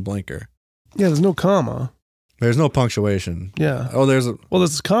damn blinker. Yeah, there's no comma. There's no punctuation. Yeah. Oh, there's a... Well,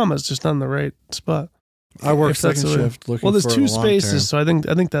 there's a comma. It's just not in the right spot. I work If that's second the way- shift looking Well, there's for two the long spaces, so I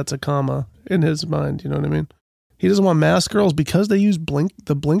think that's a comma in his mind. You know what I mean? He doesn't want mask girls because they use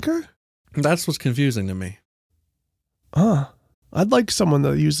the blinker? term. That's what's confusing to me. Huh. I'd like someone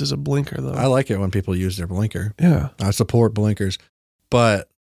that uses a blinker, though. I like it when people use their blinker. Yeah. I support blinkers, but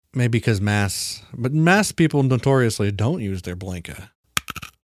maybe because mass people notoriously don't use their blinker.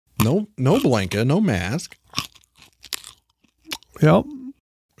 No blinker, no mask. Yep.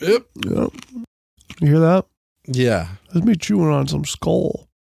 Yep. Yep. You hear that? Yeah. That's me chewing on some skull.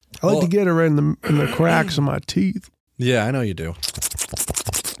 I like Well- to get it right in the cracks of my teeth. Yeah, I know you do.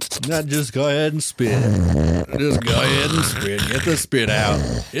 Now just go ahead and spit. Just go ahead and spit. Get the spit out.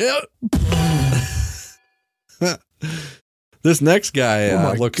 Yep. This next guy Oh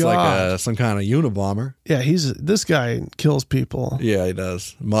my looks God. like some kind of Unabomber. Yeah, this guy kills people. Yeah, he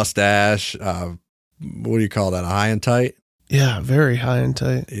does. Mustache. What do you call that? A high and tight? Yeah, very high and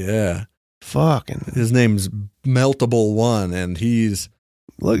tight. Yeah. Fucking. His name's Meltable One, and he's...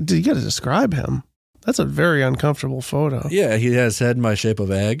 Look, you got to describe him. That's a very uncomfortable photo. Yeah, he has head in my shape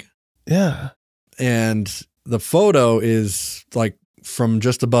of egg. Yeah. And the photo is like from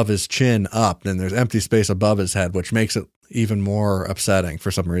just above his chin up, and there's empty space above his head, which makes it even more upsetting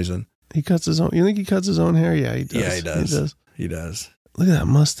for some reason. He cuts his own. You think he cuts his own hair? Yeah, he does. Yeah, he does. He does. Look at that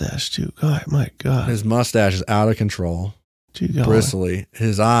mustache, too. God, my God. His mustache is out of control, Gee, golly. bristly.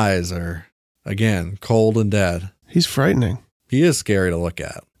 His eyes are, again, cold and dead. He's frightening. He is scary to look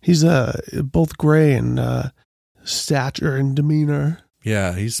at. He's both gray and stature and demeanor.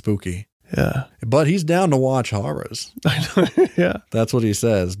 Yeah, he's spooky. Yeah. But he's down to watch horrors. I know. Yeah. That's what he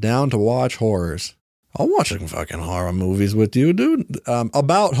says. Down to watch horrors. I'll watch some fucking horror movies with you, dude.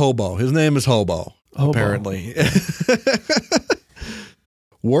 About Hobo. His name is Hobo. Hobo. Apparently.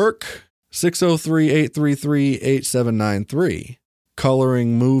 Work 603-833-8793.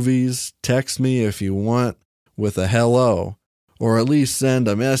 Coloring movies. Text me if you want with a hello. Or at least send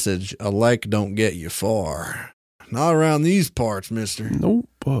a message. A like don't get you far. Not around these parts, mister. Nope.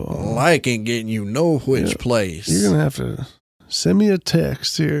 A like ain't getting you no which place. You're going to have to send me a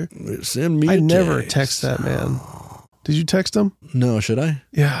text here. Send me I a never text that man. Did you text him? No, should I?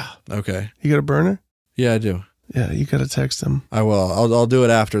 Yeah. Okay. You got a burner? Yeah, I do. Yeah, you got to text him. I will. I'll do it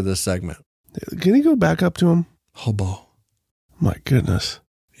after this segment. Can you go back up to him? Hobo. My goodness.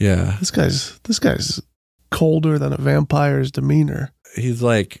 Yeah. This guy's colder than a vampire's demeanor. He's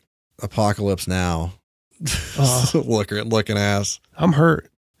like Apocalypse Now. Looking ass. I'm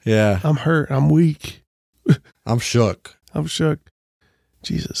hurt. Yeah. I'm hurt. I'm weak. I'm shook. I'm shook.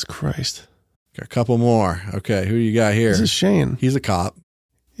 Jesus Christ. Got a couple more. Okay. Who you got here? This is Shane. He's a cop.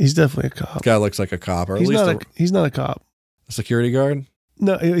 He's definitely a cop. This guy looks like a cop, or at He's least not a cop. a security guard.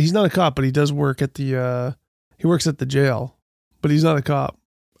 No, he's not a cop, but he does work at the he works at the jail. But he's not a cop.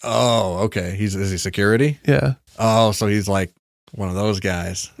 Oh, okay. Is he security? Yeah. Oh, so he's like one of those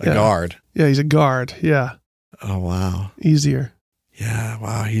guys. A Yeah. guard. Yeah, he's a guard. Yeah. Oh, wow. Easier. Yeah,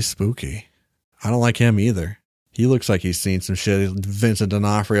 wow, he's spooky. I don't like him either. He looks like he's seen some shit. Vincent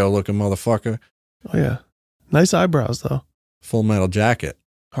D'Onofrio looking motherfucker. Oh yeah. Nice eyebrows though. Full Metal Jacket.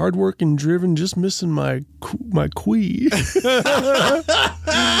 Hardworking, driven, just missing my quee.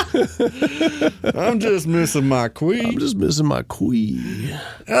 I'm just missing my quee. I'm just missing my quee.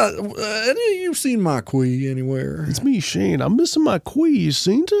 Any of you seen my quee anywhere? It's me, Shane. I'm missing my quee. You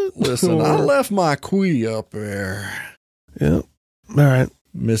seen it? Listen, I left my quee up there. Yeah. All right.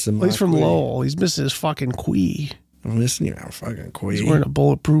 Missing my Well, he's from quee. Lowell. He's missing his fucking quee. I'm missing you, fucking He's queen. wearing a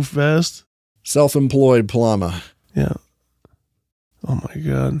bulletproof vest. Self-employed plumber. Yeah. Oh my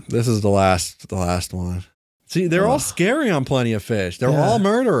God. This is the last one. See, they're all scary on Plenty of Fish. They're all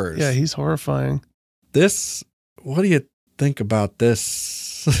murderers. Yeah, he's horrifying. What do you think about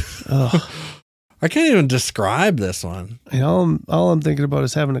this? Ugh. I can't even describe this one. And all I'm thinking about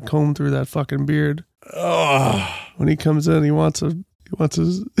is having to comb through that fucking beard. Oh, When he comes in, he wants his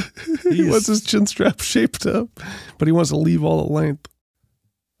he wants his chin strap shaped up, but he wants to leave all the length.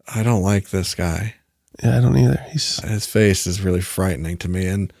 I don't like this guy. Yeah, I don't either. His face is really frightening to me.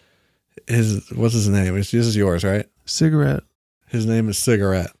 And what's his name? This is yours, right? Cigarette. His name is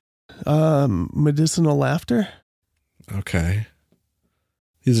Cigarette. Medicinal laughter. Okay.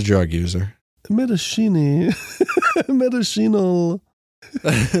 He's a drug user. Medicinal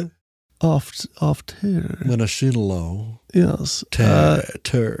off tear. Medicinalo. Yes.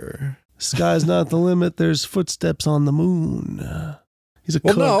 Ter. Sky's not the limit. There's footsteps on the moon. He's a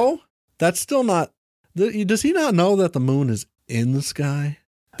Well, cook. no, that's still not. Does he not know that the moon is in the sky?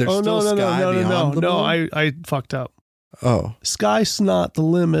 There's no, beyond the no. moon? I fucked up. Oh. Sky's not the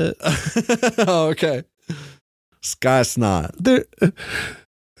limit. Oh, okay. Sky snot.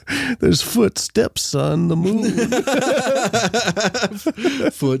 There's footsteps on the moon.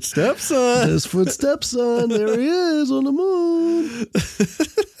 Footsteps, son. There's footsteps on. There he is on the moon.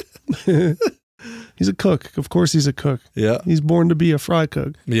 He's a cook. Of course he's a cook. Yeah. He's born to be a fry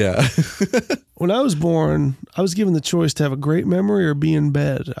cook. Yeah. When I was born, I was given the choice to have a great memory or be in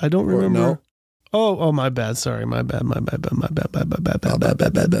bed. I don't remember. No. Oh, my bad. Sorry. My bad.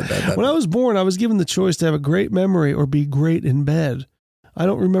 When I was born, I was given the choice to have a great memory or be great in bed. I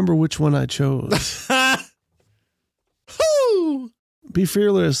don't remember which one I chose. Be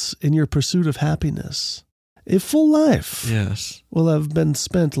fearless in your pursuit of happiness. A full life Yes. will have been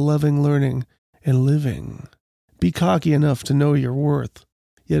spent loving, learning, and living. Be cocky enough to know your worth,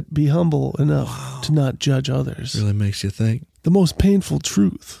 yet be humble enough to not judge others. Really makes you think. The most painful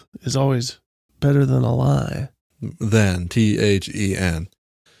truth is always better than a lie. Then, THEN.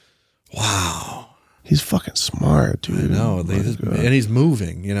 Wow. He's fucking smart, dude. I know. And he's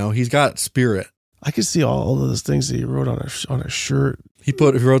moving, He's got spirit. I could see all of those things that he wrote on a shirt. He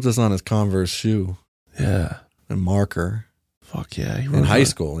wrote this on his Converse shoe. Yeah. A marker. Fuck yeah. He In high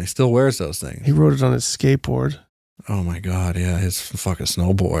school. And he still wears those things. He wrote it on his skateboard. Oh my God. Yeah. His fucking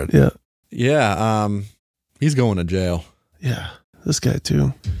snowboard. Yeah. Yeah. He's going to jail. Yeah. This guy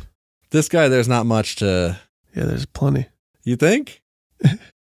too. This guy, there's not much to. Yeah, there's plenty. You think?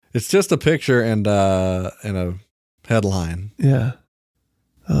 It's just a picture and a headline. Yeah.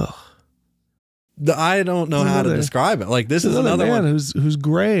 Ugh. I don't know how to describe it. Like, this is another man one. who's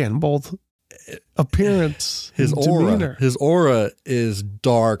gray in both appearance, His and aura. demeanor. His aura is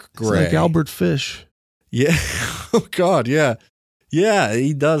dark It's gray. like Albert Fish. Yeah. Oh God. Yeah. Yeah.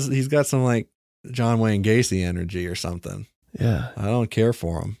 He does. He's got some like John Wayne Gacy energy or something. Yeah. I don't care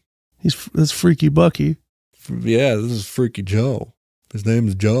for him. That's Freaky Bucky. Yeah. This is Freaky Joe. His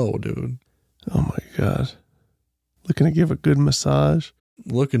name's Joe, dude. Oh my God. Looking to give a good massage.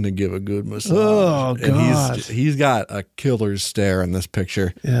 Looking to give a good massage. Oh, God. And he's got a killer's stare in this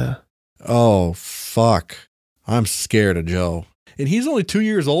picture. Yeah. Oh, fuck. I'm scared of Joe. And he's only 2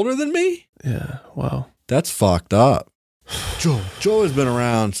 years older than me? Yeah. Wow. That's fucked up. Joe has been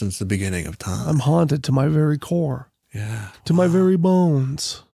around since the beginning of time. I'm haunted to my very core, Yeah. to my very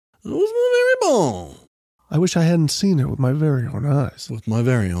bones. It was my very bone. I wish I hadn't seen it with my very own eyes. With my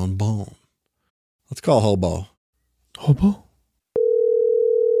very own bone. Let's call Hobo. Hobo?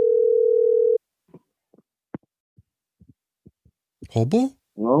 Hobo?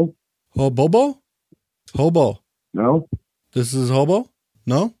 Hello? Hobo? Hobo. No? This is Hobo?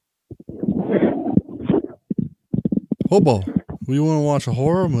 No? Hobo, you want to watch a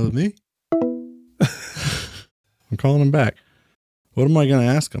horror with me? I'm calling him back. What am I going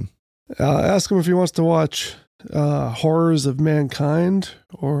to ask him? Ask him if he wants to watch Horrors of Mankind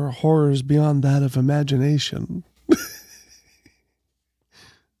or Horrors Beyond That of Imagination.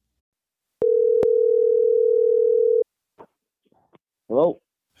 Hello?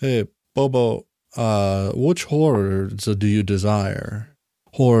 Hey, Bobo, which horrors do you desire?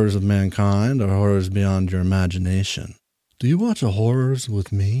 Horrors of Mankind or Horrors Beyond Your Imagination? Do you watch a Horrors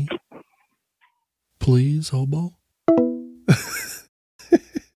with me? Please, Hobo?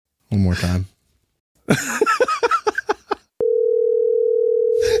 One more time.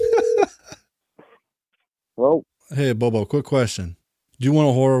 Hello? Hey, Bobo, quick question. Do you want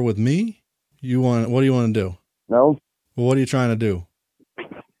a horror with me? What do you want to do? No? Well, what are you trying to do?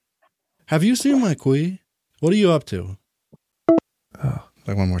 Have you seen my Quee? What are you up to? Oh.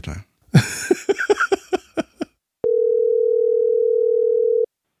 Like one more time.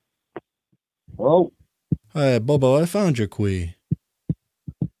 Oh, Hey, Bobo, I found your quee.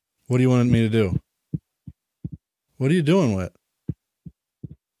 What do you want me to do? What are you doing with?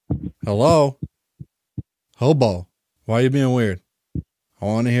 Hello? Hobo, why are you being weird? I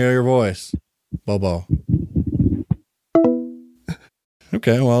want to hear your voice. Bobo.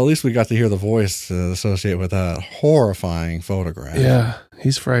 Okay, well, at least we got to hear the voice associated with that horrifying photograph. Yeah,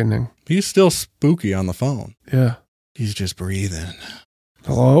 he's frightening. He's still spooky on the phone. Yeah. He's just breathing.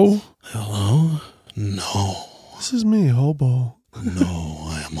 Hello? Hello? No. This is me, Hobo. No,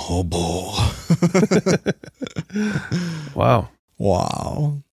 I am Hobo. Wow.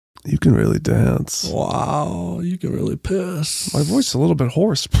 Wow. You can really dance. Wow. You can really piss. My voice is a little bit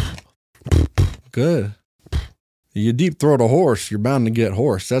hoarse. Good. You deep throat a horse, you're bound to get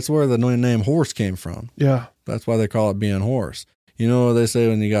hoarse. That's where the name horse came from. Yeah. That's why they call it being hoarse. You know what they say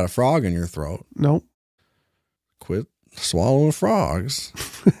when you got a frog in your throat? Nope. Quit swallowing frogs.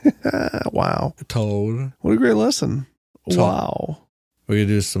 Wow. Toad. What a great lesson. So- Wow. We could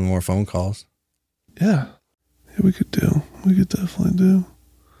do some more phone calls. Yeah. We could definitely do.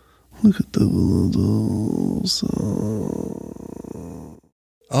 Look at those.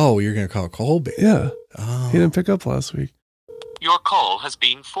 Oh, you're going to call Colby? Yeah. Oh. He didn't pick up last week. Your call has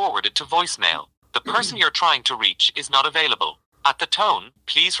been forwarded to voicemail. The person you're trying to reach is not available. At the tone,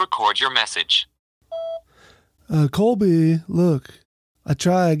 please record your message. Colby, look. I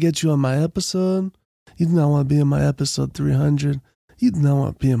try to get you on my episode. You do not want to be in my episode 300. You do not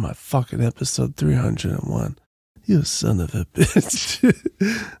want to be in my fucking episode 301. You son of a bitch.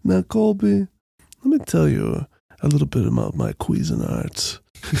 Now, Colby, let me tell you a little bit about my Cuisinart.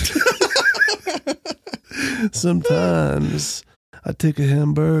 Sometimes I take a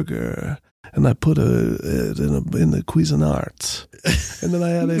hamburger and I put it in the Cuisinart, and then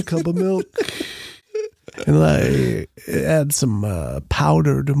I add a cup of milk, and I add some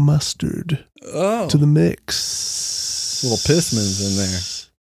powdered mustard to the mix. Little Pissmans in there.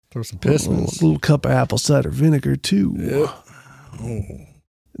 Throw some A Pissmans. little cup of apple cider vinegar too. Yep. Oh.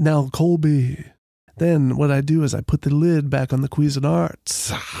 Now, Colby, then what I do is I put the lid back on the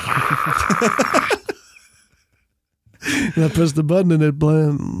Cuisinart. And I press the button and it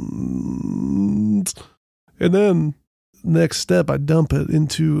blends. And then, next step, I dump it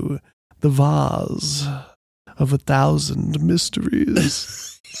into the vase of 1,000 mysteries.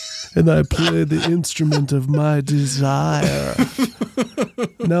 And I play the instrument of my desire.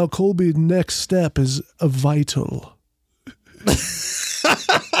 Now, Colby, next step is a vital.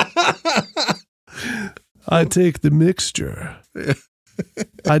 I take the mixture.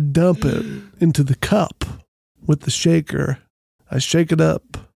 I dump it into the cup with the shaker. I shake it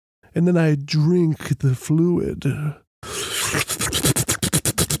up, and then I drink the fluid.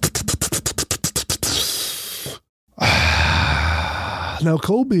 Now,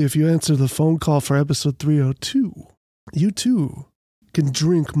 Colby, if you answer the phone call for episode 302, you too can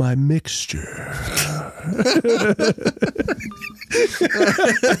drink my mixture.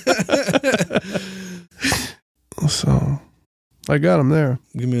 So, I got him there.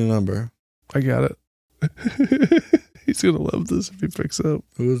 Give me a number. I got it. He's going to love this if he picks up.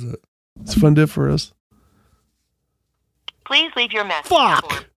 Who is it? It's Fundiferous. Please leave your message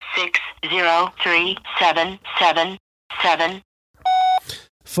Fuck. for 603777.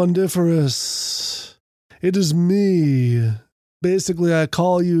 Fundiferous. It is me. Basically, I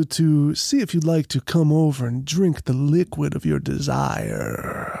call you to see if you'd like to come over and drink the liquid of your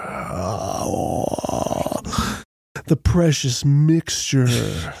desire. The precious mixture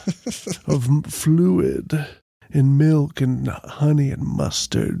of fluid and milk and honey and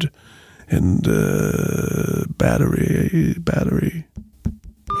mustard and battery.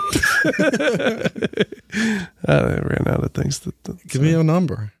 I ran out of things. Give me a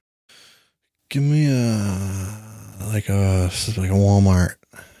number. Give me like a Walmart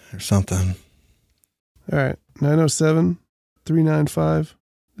or something. All right,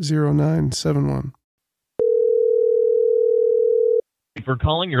 907-395-0971. For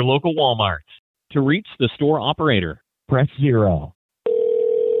calling your local Walmart. To reach the store operator, press 0.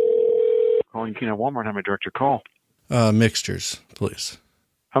 calling Keno Walmart. How may I direct your call? Mixtures, please.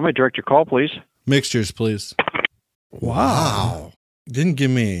 How may I direct your call, please? Mixtures, please. Wow. Didn't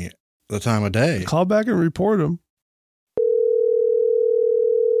give me the time of day. Call back and report him.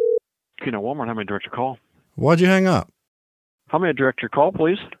 Keno Walmart. How may I direct your call? Why'd you hang up? How may I direct your call,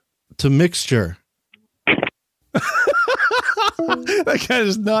 please? To mixture. That guy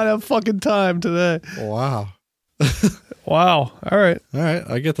does not have fucking time today. Wow. Wow. All right. All right,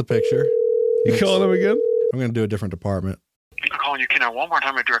 I get the picture. You calling him again? I'm going to do a different department. I'm calling you Keno Walmart.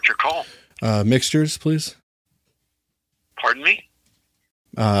 How may I direct your call? Mixtures, please. Pardon me?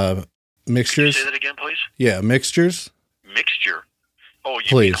 Mixtures? Say that again, please. Yeah, mixtures. Mixture. Oh, you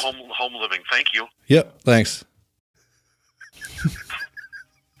Please. mean home living. Thank you. Yep, thanks.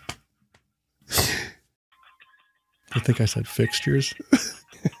 I think I said fixtures.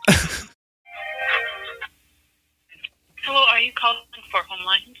 Hello, are you calling for home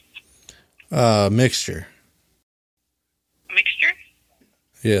lines? Mixture. Mixture?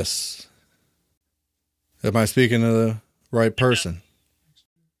 Yes. Am I speaking to the right person?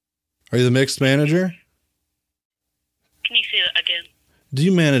 Are you the mixed manager? Can you say that again? Do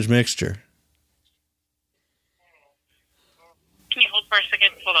you manage mixture? Can you hold for a second?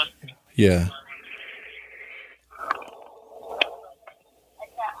 Hold on. Yeah.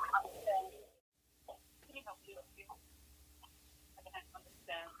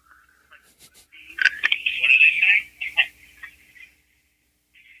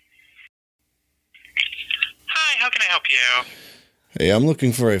 Hi, how can I help you? Hey, I'm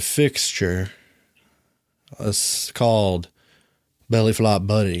looking for a fixture. It's called Belly Flop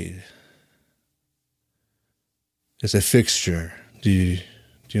Buddy. It's a fixture. Do you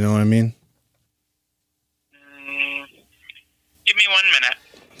know what I mean? Give me 1 minute.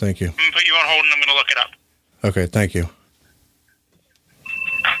 Thank you. I'm going to put you on hold and I'm going to look it up. Okay, thank you.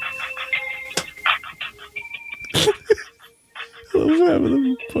 I love having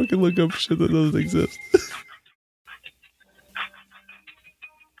them fucking look up shit that doesn't exist.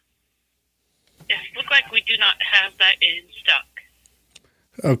 Yes, look like we do not have that in stock.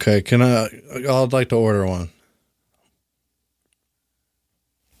 Okay, I'd like to order one.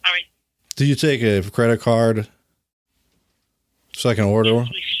 All right. Do you take a credit card so I can order one?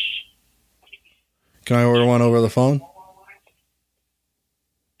 Can I order one over the phone? No,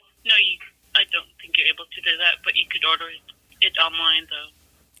 I don't think you're able to do that, but you could order it online, though.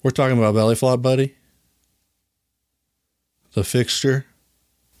 We're talking about Belly Flop Buddy? The fixture?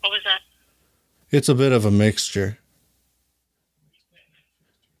 What was that? It's a bit of a mixture.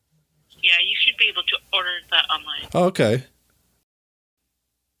 Yeah, you should be able to order that online. Oh, okay.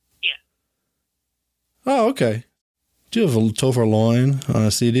 Yeah. Oh, okay. Do you have a Topher loin on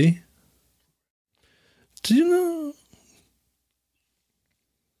a CD? Do you know?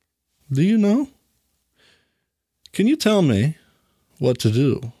 Do you know? Can you tell me what to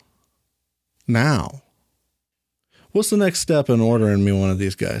do now? What's the next step in ordering me one of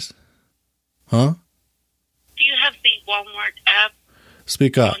these guys? Huh? Do you have the Walmart app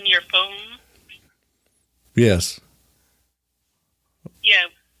Speak up. on your phone? Yes. Yeah,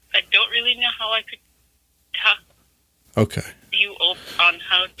 I don't really know how I could talk Okay. you on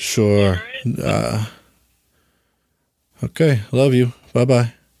how to Sure. order it. Okay. Love you.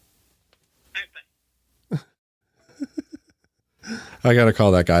 Bye-bye. I got to call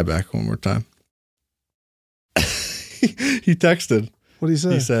that guy back one more time. He texted. What did he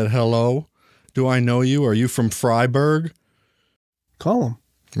say? He said, hello. Do I know you? Are you from Freiburg? Call him.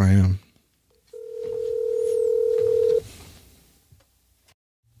 I am.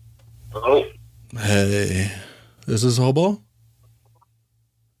 Hello? Hey. Is this Hobo?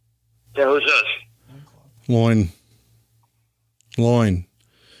 Yeah, who's this? Loin.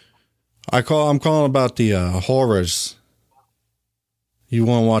 I'm calling about the horrors. You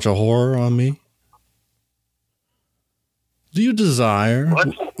want to watch a horror on me? Do you desire?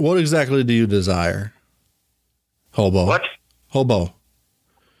 What exactly do you desire? Hobo. What? Hobo.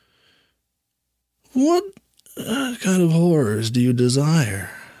 What kind of horrors do you desire?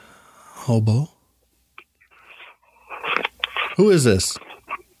 Hobo. Who is this?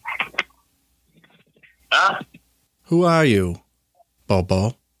 Huh? Who are you,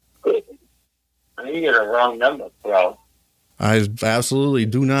 Bobo? I think you got a wrong number, bro. I absolutely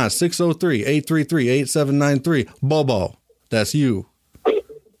do not. 603-833-8793. Bobo. That's you.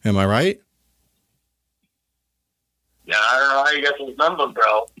 Am I right? Yeah, I don't know how you got this number,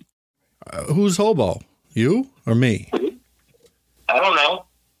 bro. Who's Hobo? You or me? I don't know.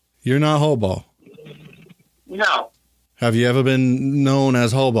 You're not Hobo. No. Have you ever been known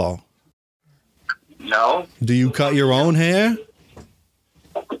as Hobo? No. Do you cut your own hair?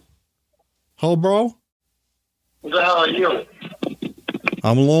 Hobo? Who the hell are you?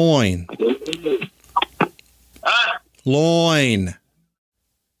 I'm Loin. Huh? Loin.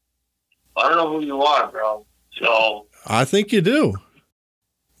 I don't know who you are, bro. So, I think you do.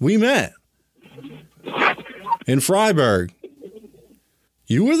 We met in Freiburg.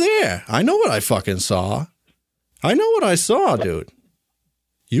 You were there. I know what I fucking saw. I know what I saw, dude.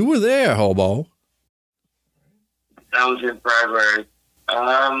 You were there, Hobo. that was in Freiburg.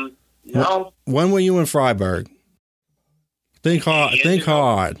 No. When were you in Freiburg? Think hard. Think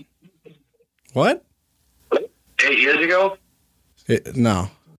hard. What? 8 years ago? No.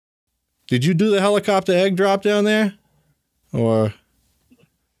 Did you do the helicopter egg drop down there? Or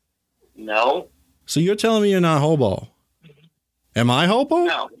No. so you're telling me you're not hobo? Am I hobo?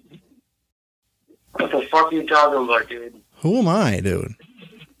 No. What the fuck are you talking about, dude? Who am I, dude?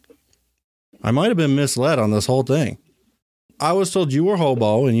 I might have been misled on this whole thing. I was told you were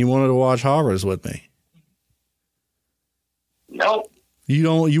hobo and you wanted to watch horrors with me. No.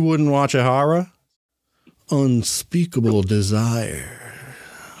 You wouldn't watch a horror? Unspeakable desire.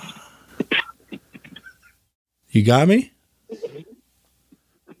 You got me? Bro,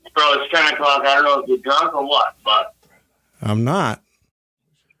 it's 10 o'clock. I don't know if you're drunk or what, but... I'm not.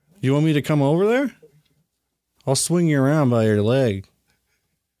 You want me to come over there? I'll swing you around by your leg.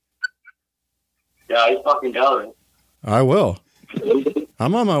 Yeah, you fucking tell me. I will.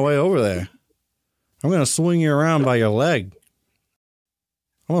 I'm on my way over there. I'm going to swing you around by your leg.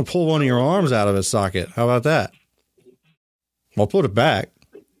 I'm going to pull one of your arms out of its socket. How about that? I'll put it back.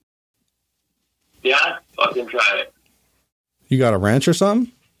 Yeah? Fucking try it. You got a wrench or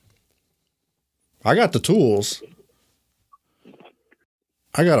something? I got the tools.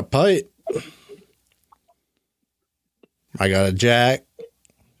 I got a pipe. I got a jack.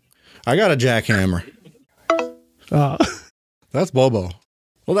 I got a jackhammer. That's Bobo.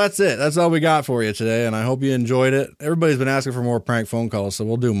 Well, that's it. That's all we got for you today, and I hope you enjoyed it. Everybody's been asking for more prank phone calls, so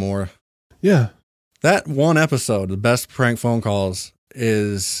we'll do more. Yeah. That one episode, the best prank phone calls,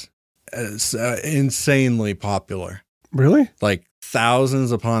 is insanely popular. Really? Like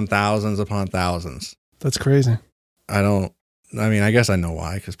thousands upon thousands upon thousands. That's crazy. I guess I know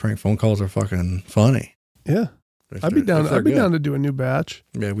why, because prank phone calls are fucking funny. Yeah. I'd be down to do a new batch.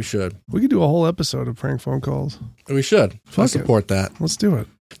 Yeah, we should. We could do a whole episode of prank phone calls. We should. I Fuck support that. Let's do it.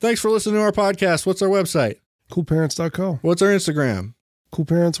 Thanks for listening to our podcast. What's our website? Coolparents.co. What's our Instagram? Cool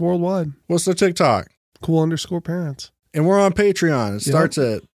Parents Worldwide. What's our TikTok? Cool_parents. And we're on Patreon. It starts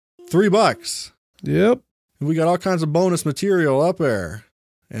at $3. Yep. We got all kinds of bonus material up there.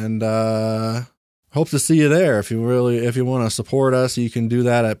 And hope to see you there. If you want to support us, you can do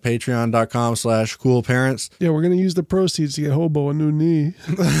that at patreon.com/coolparents. Yeah, we're going to use the proceeds to get Hobo a new knee.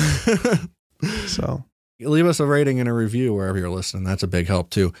 So leave us a rating and a review wherever you're listening. That's a big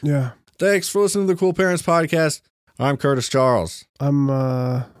help too. Yeah. Thanks for listening to the Cool Parents Podcast. I'm Curtis Charles. I'm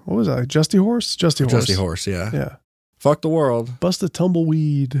what was I? Justy Horse? Justy Horse. Justy Horse, yeah. Yeah. Fuck the world. Bust a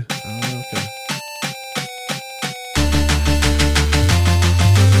tumbleweed.